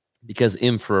 Because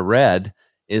infrared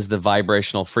is the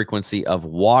vibrational frequency of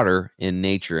water in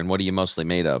nature. And what are you mostly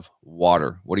made of?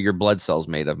 Water. What are your blood cells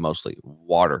made of? Mostly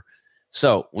water.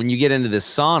 So when you get into this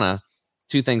sauna,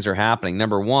 2 things are happening.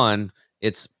 Number 1,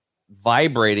 it's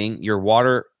vibrating your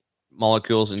water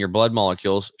molecules and your blood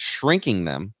molecules, shrinking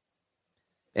them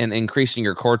and increasing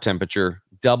your core temperature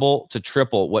double to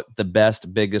triple what the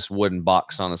best, biggest wooden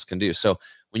box saunas can do. So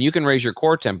when you can raise your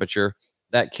core temperature,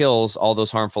 that kills all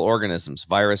those harmful organisms,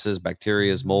 viruses,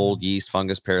 bacteria, mold, yeast,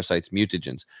 fungus, parasites,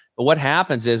 mutagens. But what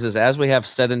happens is as we have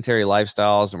sedentary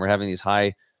lifestyles and we're having these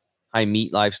high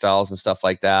meat lifestyles and stuff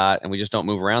like that, and we just don't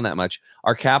move around that much,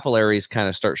 our capillaries kind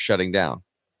of start shutting down.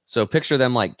 So picture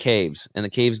them like caves, and the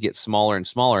caves get smaller and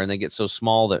smaller, and they get so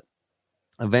small that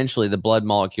eventually the blood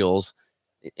molecules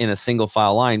in a single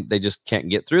file line, they just can't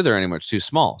get through there anymore. It's too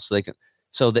small.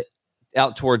 So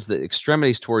out towards the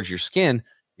extremities, towards your skin,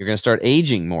 you're going to start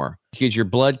aging more because your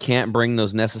blood can't bring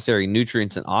those necessary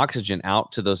nutrients and oxygen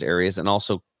out to those areas and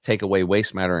also take away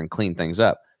waste matter and clean things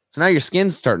up. So now your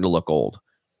skin's starting to look old.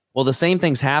 Well, the same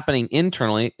thing's happening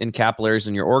internally in capillaries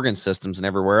in your organ systems and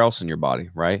everywhere else in your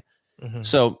body, right? Mm-hmm.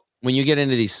 So when you get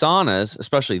into these saunas,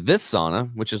 especially this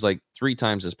sauna, which is like 3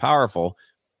 times as powerful,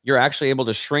 you're actually able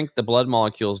to shrink the blood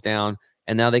molecules down,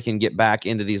 and now they can get back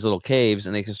into these little caves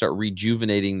and they can start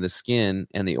rejuvenating the skin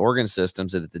and the organ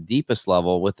systems at the deepest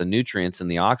level with the nutrients and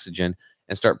the oxygen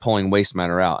and start pulling waste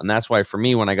matter out. And that's why for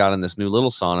me, when I got in this new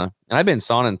little sauna, and I've been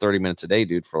sauning 30 minutes a day,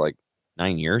 dude, for like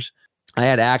 9 years, I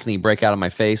had acne break out of my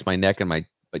face, my neck, and my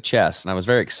chest. And I was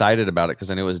very excited about it because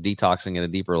I knew it was detoxing at a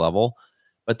deeper level.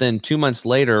 But then 2 months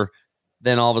later,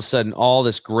 then all of a sudden, all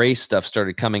this gray stuff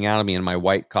started coming out of me in my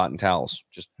white cotton towels,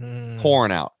 just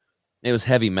pouring out. It was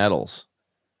heavy metals.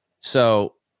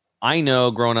 So I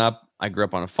know growing up, I grew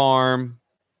up on a farm,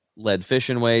 lead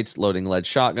fishing weights, loading lead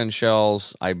shotgun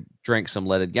shells. I drank some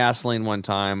leaded gasoline one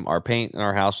time. Our paint in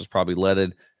our house was probably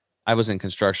leaded. I was in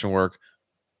construction work.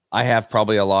 I have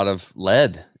probably a lot of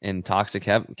lead and toxic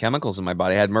chemicals in my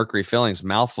body. I had mercury fillings,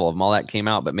 mouthful of them. All that came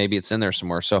out, but maybe it's in there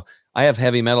somewhere. So I have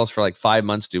heavy metals for like 5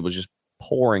 months, dude, was just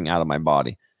pouring out of my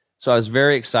body. So I was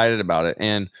very excited about it.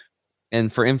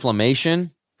 And for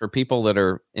inflammation, for people that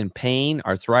are in pain,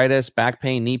 arthritis, back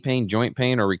pain, knee pain, joint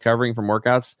pain, or recovering from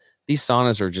workouts, these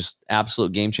saunas are just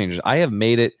absolute game changers. I have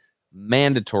made it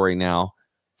mandatory now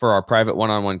for our private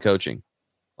one-on-one coaching.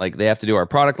 Like they have to do our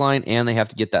product line and they have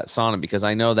to get that sauna because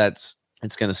I know it's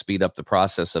going to speed up the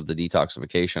process of the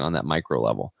detoxification on that micro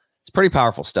level. It's pretty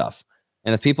powerful stuff.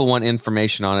 And if people want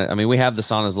information on it, I mean, we have the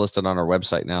saunas listed on our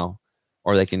website now,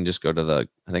 or they can just go to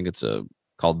I think it's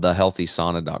called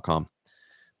thehealthysauna.com.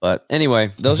 But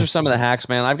anyway, those are some of the hacks,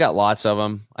 man. I've got lots of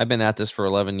them. I've been at this for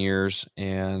 11 years,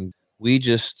 and we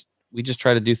just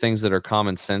try to do things that are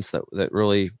common sense that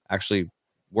really actually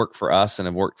work for us and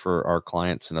have worked for our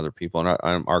clients and other people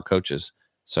and our coaches.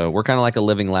 So we're kind of like a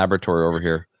living laboratory over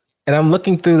here. And I'm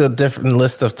looking through the different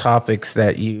list of topics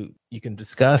that you can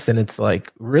discuss, and it's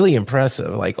like really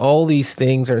impressive. Like all these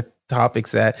things are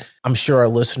topics that I'm sure our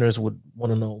listeners would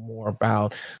want to know more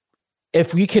about.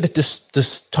 If we could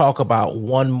just talk about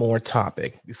one more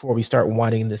topic before we start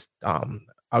winding this,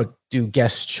 I'll do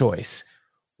guest choice.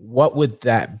 What would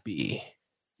that be?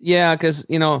 Yeah, because,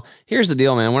 here's the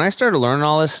deal, man. When I started learning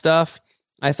all this stuff,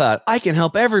 I thought, I can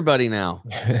help everybody now.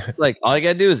 Like, all I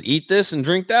got to do is eat this and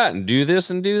drink that and do this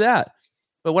and do that.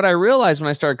 But what I realized when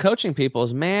I started coaching people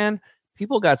is, man,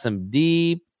 people got some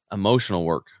deep emotional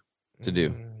work to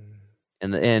do.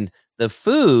 And the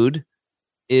food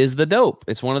is the dope.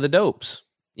 It's one of the dopes,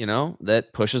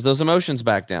 that pushes those emotions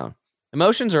back down.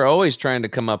 Emotions are always trying to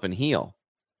come up and heal.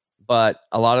 But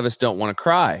a lot of us don't want to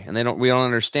cry, and we don't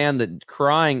understand that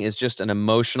crying is just an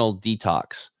emotional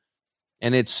detox,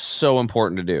 and it's so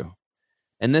important to do.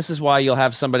 And this is why you'll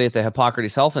have somebody at the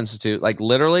Hippocrates Health Institute, like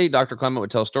literally Dr. Clement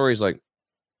would tell stories like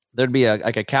there'd be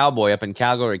a cowboy up in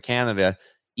Calgary, Canada,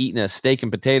 eating a steak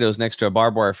and potatoes next to a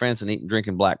barbed wire fence and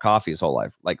drinking black coffee his whole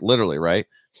life, like literally, right?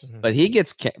 Mm-hmm. But he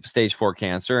gets stage 4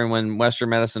 cancer, and when Western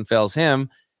medicine fails him,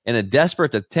 in a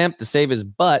desperate attempt to save his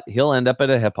butt, he'll end up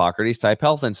at a Hippocrates type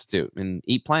health institute and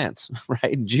eat plants,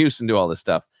 right? And juice and do all this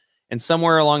stuff. And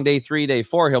somewhere along day 3, day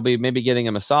 4, he'll be maybe getting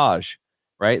a massage,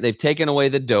 right? They've taken away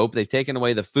the dope. They've taken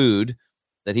away the food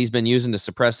that he's been using to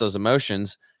suppress those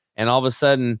emotions. And all of a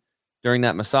sudden during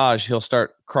that massage, he'll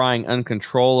start crying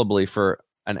uncontrollably for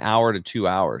an hour to 2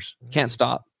 hours. Can't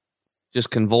stop. Just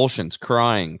convulsions,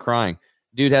 crying.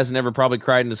 Dude hasn't ever probably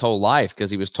cried in his whole life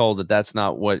because he was told that that's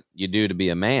not what you do to be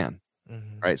a man,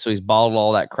 right? So he's bottled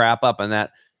all that crap up, and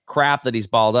that crap that he's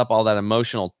bottled up, all that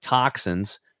emotional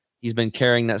toxins, he's been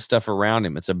carrying that stuff around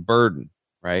him. It's a burden,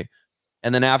 right?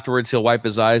 And then afterwards, he'll wipe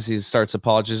his eyes. He starts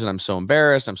apologizing. I'm so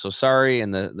embarrassed. I'm so sorry.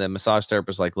 And the massage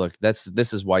therapist is like, look, this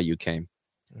is why you came.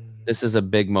 This is a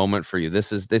big moment for you.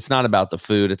 It's not about the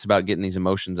food. It's about getting these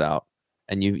emotions out.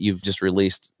 And you've just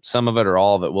released some of it or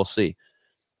all of it. We'll see.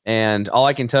 And all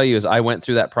I can tell you is I went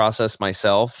through that process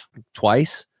myself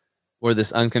twice where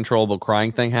this uncontrollable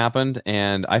crying thing happened.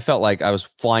 And I felt like I was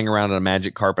flying around on a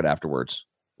magic carpet afterwards.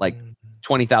 Like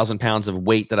 20,000 pounds of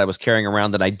weight that I was carrying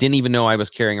around that I didn't even know I was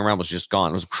carrying around was just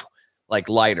gone. It was like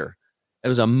lighter. It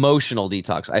was emotional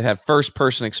detox. I have first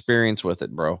person experience with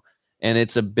it, bro. And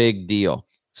it's a big deal.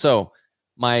 So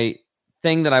my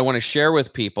thing that I want to share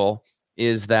with people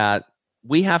is that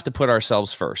we have to put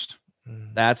ourselves first.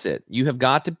 That's it. You have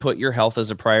got to put your health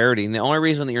as a priority. And the only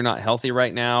reason that you're not healthy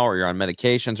right now or you're on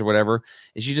medications or whatever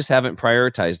is you just haven't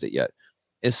prioritized it yet.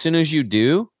 As soon as you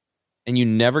do and you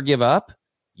never give up,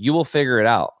 you will figure it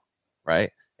out,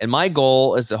 right? And my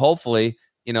goal is to hopefully,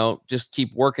 just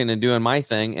keep working and doing my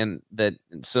thing. And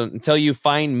so until you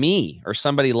find me or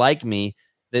somebody like me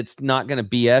that's not going to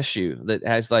BS you, that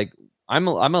has like, I'm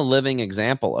a living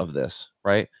example of this,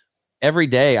 right? Every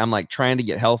day I'm like trying to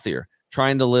get healthier,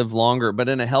 trying to live longer, but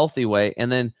in a healthy way. And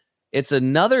then it's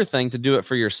another thing to do it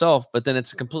for yourself, but then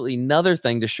it's a completely another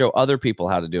thing to show other people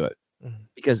how to do it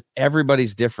because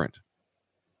everybody's different,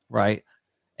 right?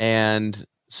 And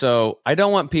so I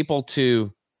don't want people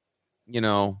to,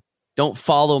 don't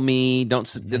follow me,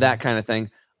 don't do that kind of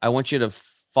thing. I want you to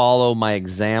follow my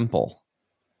example.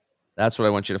 That's what I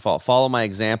want you to follow. Follow my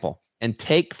example and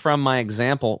take from my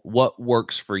example what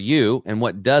works for you, and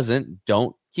what doesn't,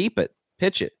 don't keep it,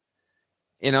 pitch it.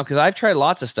 Because I've tried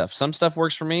lots of stuff. Some stuff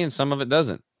works for me and some of it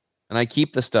doesn't. And I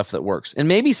keep the stuff that works. And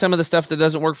maybe some of the stuff that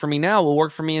doesn't work for me now will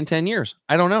work for me in 10 years.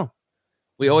 I don't know.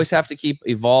 We always have to keep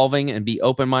evolving and be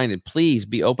open-minded. Please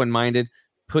be open-minded.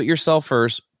 Put yourself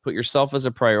first. Put yourself as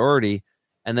a priority.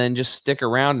 And then just stick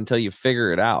around until you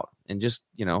figure it out. And just,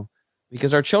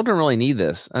 because our children really need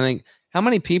this. I think how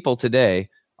many people today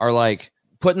are like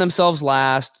putting themselves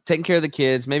last, taking care of the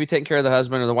kids, maybe taking care of the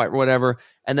husband or the wife or whatever,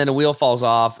 and then a wheel falls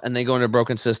off and they go into a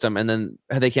broken system and then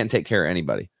they can't take care of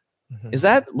anybody. Is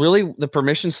that really the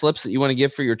permission slips that you want to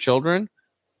give for your children?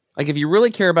 Like if you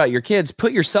really care about your kids,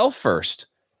 put yourself first,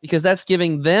 because that's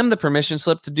giving them the permission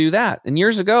slip to do that. And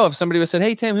years ago, if somebody would said,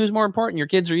 "Hey, Tim, who's more important, your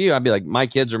kids or you?" I'd be like, my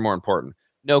kids are more important.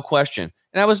 No question.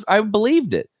 And I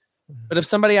believed it. But if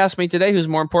somebody asked me today who's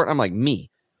more important, I'm like,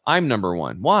 me. I'm number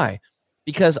one. Why?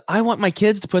 Because I want my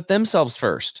kids to put themselves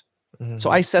first. So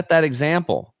I set that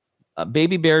example.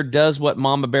 Baby bear does what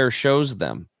mama bear shows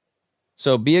them.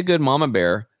 So be a good mama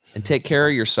bear and take care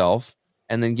of yourself,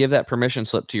 and then give that permission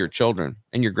slip to your children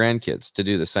and your grandkids to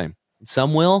do the same.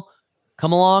 Some will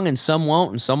come along and some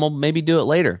won't, and some will maybe do it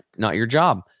later. Not your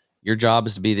job. Your job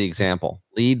is to be the example.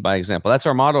 Lead by example. That's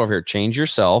our motto over here. Change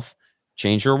yourself,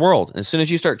 change your world. And as soon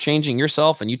as you start changing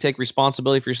yourself and you take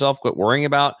responsibility for yourself, quit worrying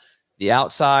about the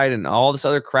outside and all this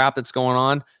other crap that's going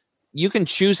on, you can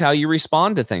choose how you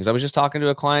respond to things. I was just talking to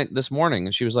a client this morning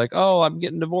and she was like, "Oh, I'm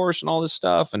getting divorced and all this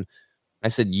stuff." And I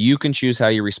said, you can choose how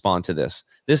you respond to this.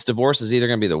 This divorce is either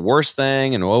going to be the worst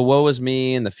thing and woe is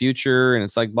me in the future. And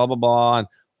it's like blah, blah, blah.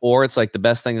 Or it's like the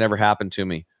best thing that ever happened to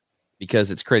me, because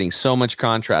it's creating so much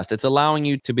contrast. It's allowing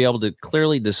you to be able to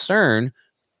clearly discern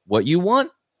what you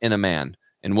want in a man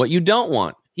and what you don't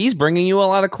want. He's bringing you a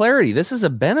lot of clarity. This is a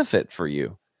benefit for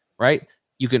you, right?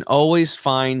 You can always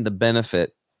find the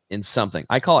benefit in something.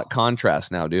 I call it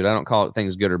contrast now, dude. I don't call it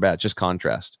things good or bad, just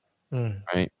contrast,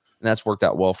 right? And that's worked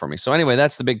out well for me. So anyway,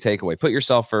 that's the big takeaway. Put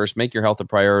yourself first, make your health a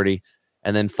priority,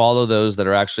 and then follow those that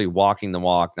are actually walking the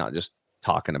walk, not just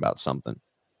talking about something.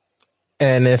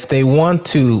 And if they want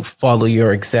to follow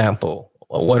your example,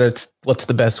 what's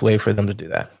the best way for them to do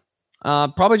that?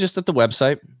 Probably just at the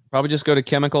website. Probably just go to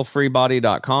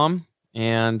chemicalfreebody.com.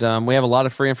 And we have a lot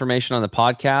of free information on the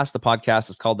podcast. The podcast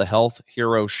is called The Health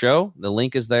Hero Show. The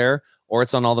link is there, or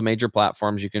it's on all the major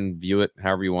platforms. You can view it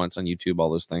however you want. It's on YouTube, all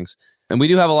those things. And we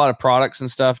do have a lot of products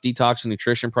and stuff, detox and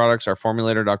nutrition products. Our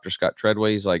formulator, Dr. Scott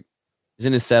Treadway, he's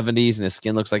in his 70s and his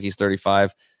skin looks like he's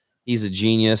 35. He's a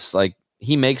genius. Like,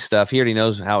 he makes stuff. He already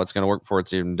knows how it's going to work before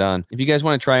it's even done. If you guys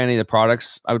want to try any of the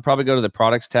products, I would probably go to the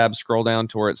products tab, scroll down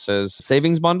to where it says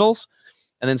savings bundles,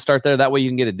 and then start there. That way you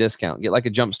can get a discount. Get like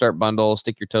a jumpstart bundle,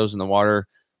 stick your toes in the water.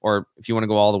 Or if you want to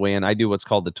go all the way in, I do what's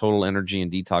called the Total Energy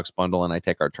and Detox Bundle, and I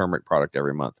take our turmeric product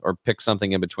every month, or pick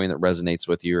something in between that resonates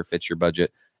with you or fits your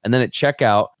budget. And then at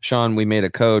checkout, Sean, we made a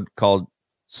code called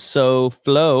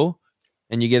SOFLOW,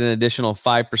 and you get an additional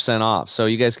 5% off. So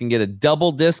you guys can get a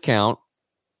double discount,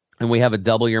 and we have a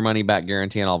double your money back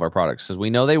guarantee on all of our products, because we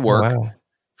know they work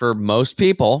for most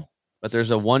people, but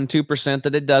there's a 1-2%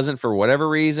 that it doesn't for whatever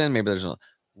reason. Maybe there's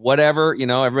whatever,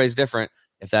 everybody's different.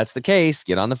 If that's the case,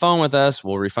 get on the phone with us.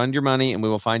 We'll refund your money and we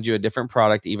will find you a different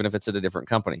product, even if it's at a different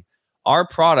company. Our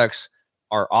products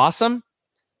are awesome.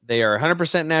 They are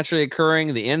 100% naturally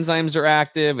occurring. The enzymes are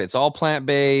active. It's all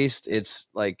plant-based. It's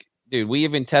like, dude, we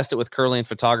even test it with Kirlian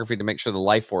photography to make sure the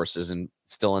life force is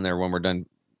still in there when we're done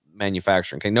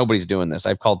manufacturing. Okay, nobody's doing this.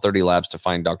 I've called 30 labs to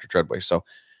find Dr. Treadway. So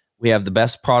we have the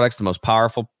best products, the most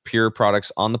powerful, pure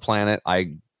products on the planet.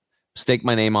 I stake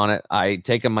my name on it. I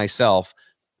take them myself.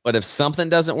 But if something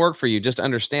doesn't work for you, just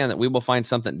understand that we will find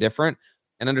something different,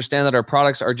 and understand that our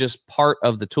products are just part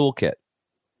of the toolkit.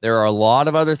 There are a lot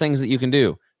of other things that you can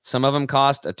do. Some of them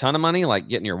cost a ton of money, like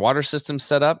getting your water system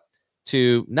set up,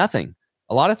 to nothing.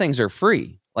 A lot of things are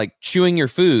free, like chewing your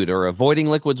food or avoiding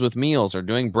liquids with meals or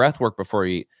doing breath work before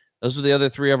you eat. Those are the other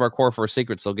 3 of our core 4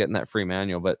 secrets they'll get in that free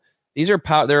manual. But these are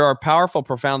there are powerful,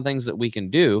 profound things that we can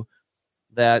do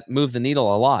that move the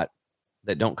needle a lot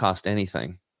that don't cost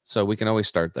anything. So we can always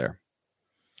start there.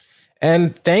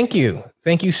 And thank you.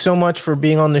 Thank you so much for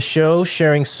being on the show,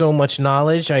 sharing so much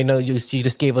knowledge. I know you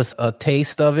just gave us a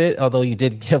taste of it, although you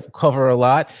did cover a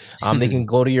lot. They can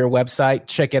go to your website,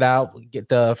 check it out, get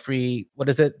the free, what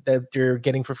is it that you're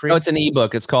getting for free? Oh, it's an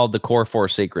ebook. It's called the Core 4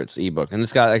 Secrets ebook. And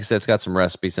it's got, like I said, it's got some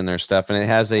recipes in there, stuff. And it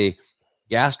has a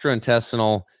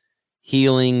gastrointestinal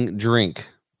healing drink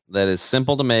that is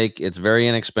simple to make. It's very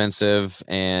inexpensive.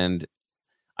 And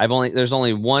there's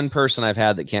only one person I've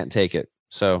had that can't take it.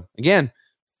 So again,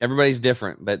 everybody's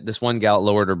different, but this one gal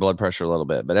lowered her blood pressure a little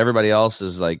bit, but everybody else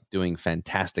is like doing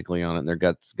fantastically on it. And their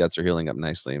guts are healing up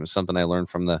nicely. It was something I learned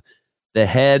from the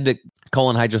head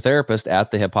colon hydrotherapist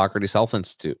at the Hippocrates Health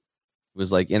Institute. It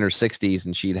was like in her 60s,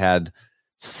 and she'd had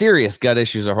serious gut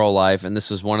issues her whole life. And this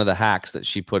was one of the hacks that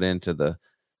she put into the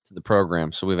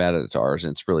program. So we've added it to ours,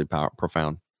 and it's really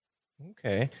profound.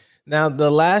 Okay. Now, the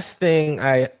last thing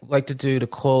I like to do to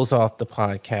close off the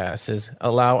podcast is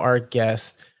allow our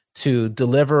guests to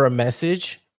deliver a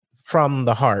message from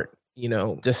the heart,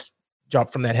 just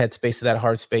drop from that head space to that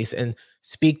heart space and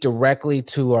speak directly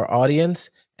to our audience.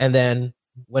 And then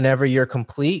whenever you're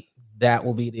complete, that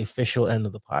will be the official end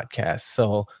of the podcast.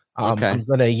 So okay. I'm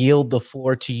going to yield the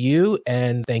floor to you,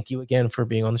 and thank you again for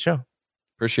being on the show.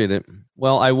 Appreciate it.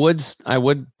 Well, I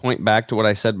would point back to what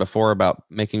I said before about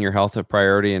making your health a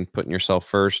priority and putting yourself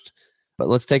first. But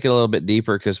let's take it a little bit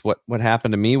deeper, because what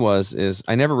happened to me is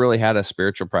I never really had a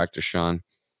spiritual practice, Sean.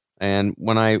 And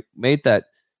when I made that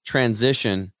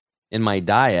transition in my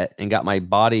diet and got my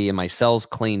body and my cells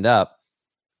cleaned up,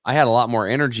 I had a lot more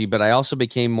energy, but I also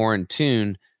became more in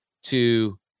tune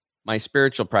to my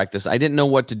spiritual practice. I didn't know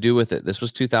what to do with it. This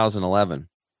was 2011.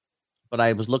 But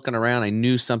I was looking around. I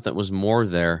knew something was more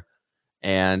there.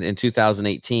 And in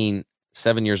 2018,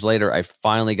 7 years later, I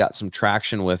finally got some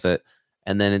traction with it.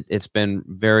 And then it's been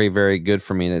very, very good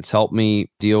for me. And it's helped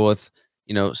me deal with,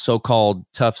 so-called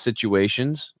tough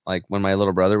situations. Like when my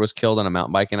little brother was killed in a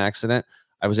mountain biking accident,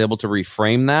 I was able to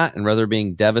reframe that, and rather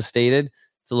being devastated,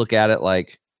 to look at it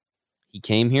like, he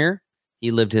came here,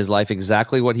 he lived his life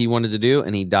exactly what he wanted to do,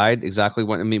 and he died exactly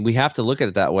we have to look at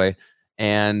it that way.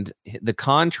 And the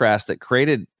contrast that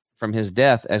created from his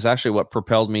death is actually what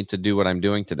propelled me to do what I'm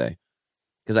doing today.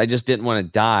 Because I just didn't want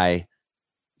to die,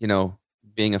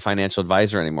 being a financial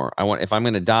advisor anymore. If I'm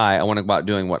going to die, I want to go out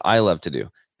doing what I love to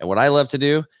do. And what I love to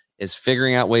do is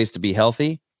figuring out ways to be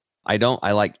healthy. I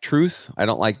like truth. I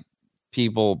don't like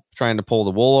people trying to pull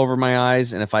the wool over my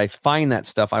eyes. And if I find that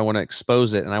stuff, I want to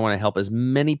expose it, and I want to help as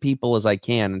many people as I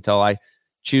can until I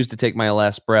choose to take my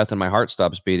last breath and my heart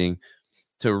stops beating,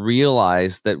 to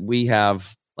realize that we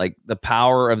have like the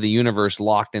power of the universe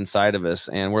locked inside of us,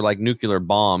 and we're like nuclear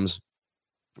bombs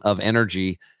of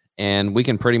energy, and we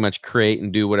can pretty much create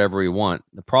and do whatever we want.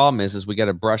 The problem is we got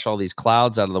to brush all these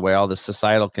clouds out of the way, all this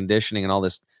societal conditioning and all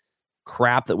this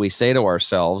crap that we say to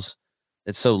ourselves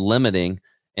that's so limiting,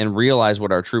 and realize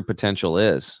what our true potential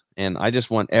is. And I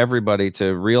just want everybody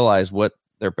to realize what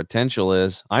their potential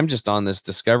is. I'm just on this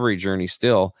discovery journey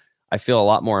still. I feel a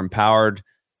lot more empowered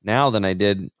now than I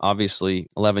did, obviously,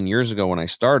 11 years ago when I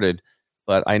started.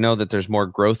 But I know that there's more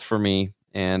growth for me,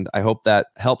 and I hope that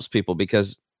helps people,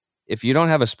 because if you don't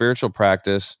have a spiritual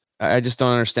practice, I just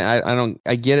don't understand.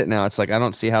 I get it now. It's like, I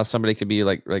don't see how somebody could be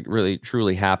like really,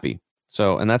 truly happy.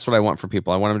 So, and that's what I want for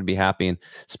people. I want them to be happy. And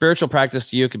spiritual practice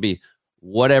to you could be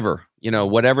whatever,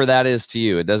 whatever that is to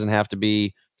you. It doesn't have to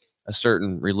be a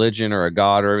certain religion or a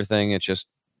God or everything. It's just,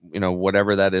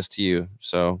 whatever that is to you.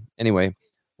 So anyway,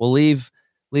 we'll leave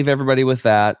everybody with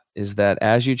that, is that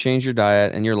as you change your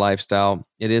diet and your lifestyle,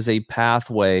 it is a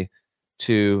pathway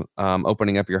to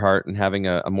opening up your heart and having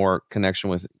a more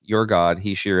connection with your God,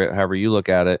 he, she, however you look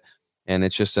at it. And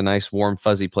it's just a nice, warm,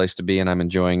 fuzzy place to be, and I'm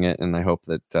enjoying it. And I hope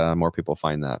that more people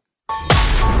find that.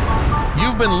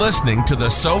 You've been listening to the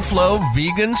SoFlo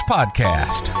Vegans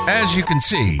Podcast. As you can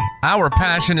see, our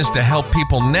passion is to help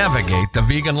people navigate the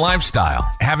vegan lifestyle,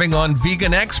 having on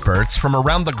vegan experts from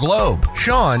around the globe.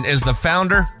 Sean is the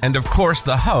founder and, of course,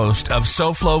 the host of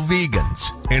SoFlo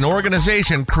Vegans, an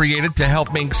organization created to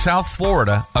help make South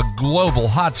Florida a global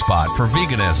hotspot for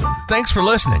veganism. Thanks for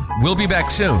listening. We'll be back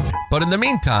soon. But in the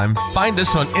meantime, find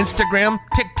us on Instagram,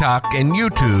 TikTok, and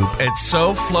YouTube at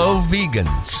SoFlo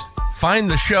Vegans. Find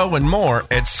the show and more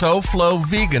at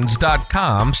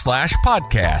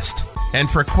soflovegans.com/podcast. And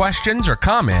for questions or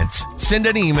comments, send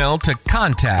an email to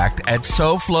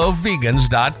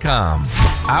contact@soflovegans.com.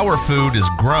 Our food is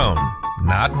grown,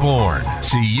 not born.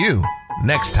 See you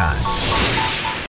next time.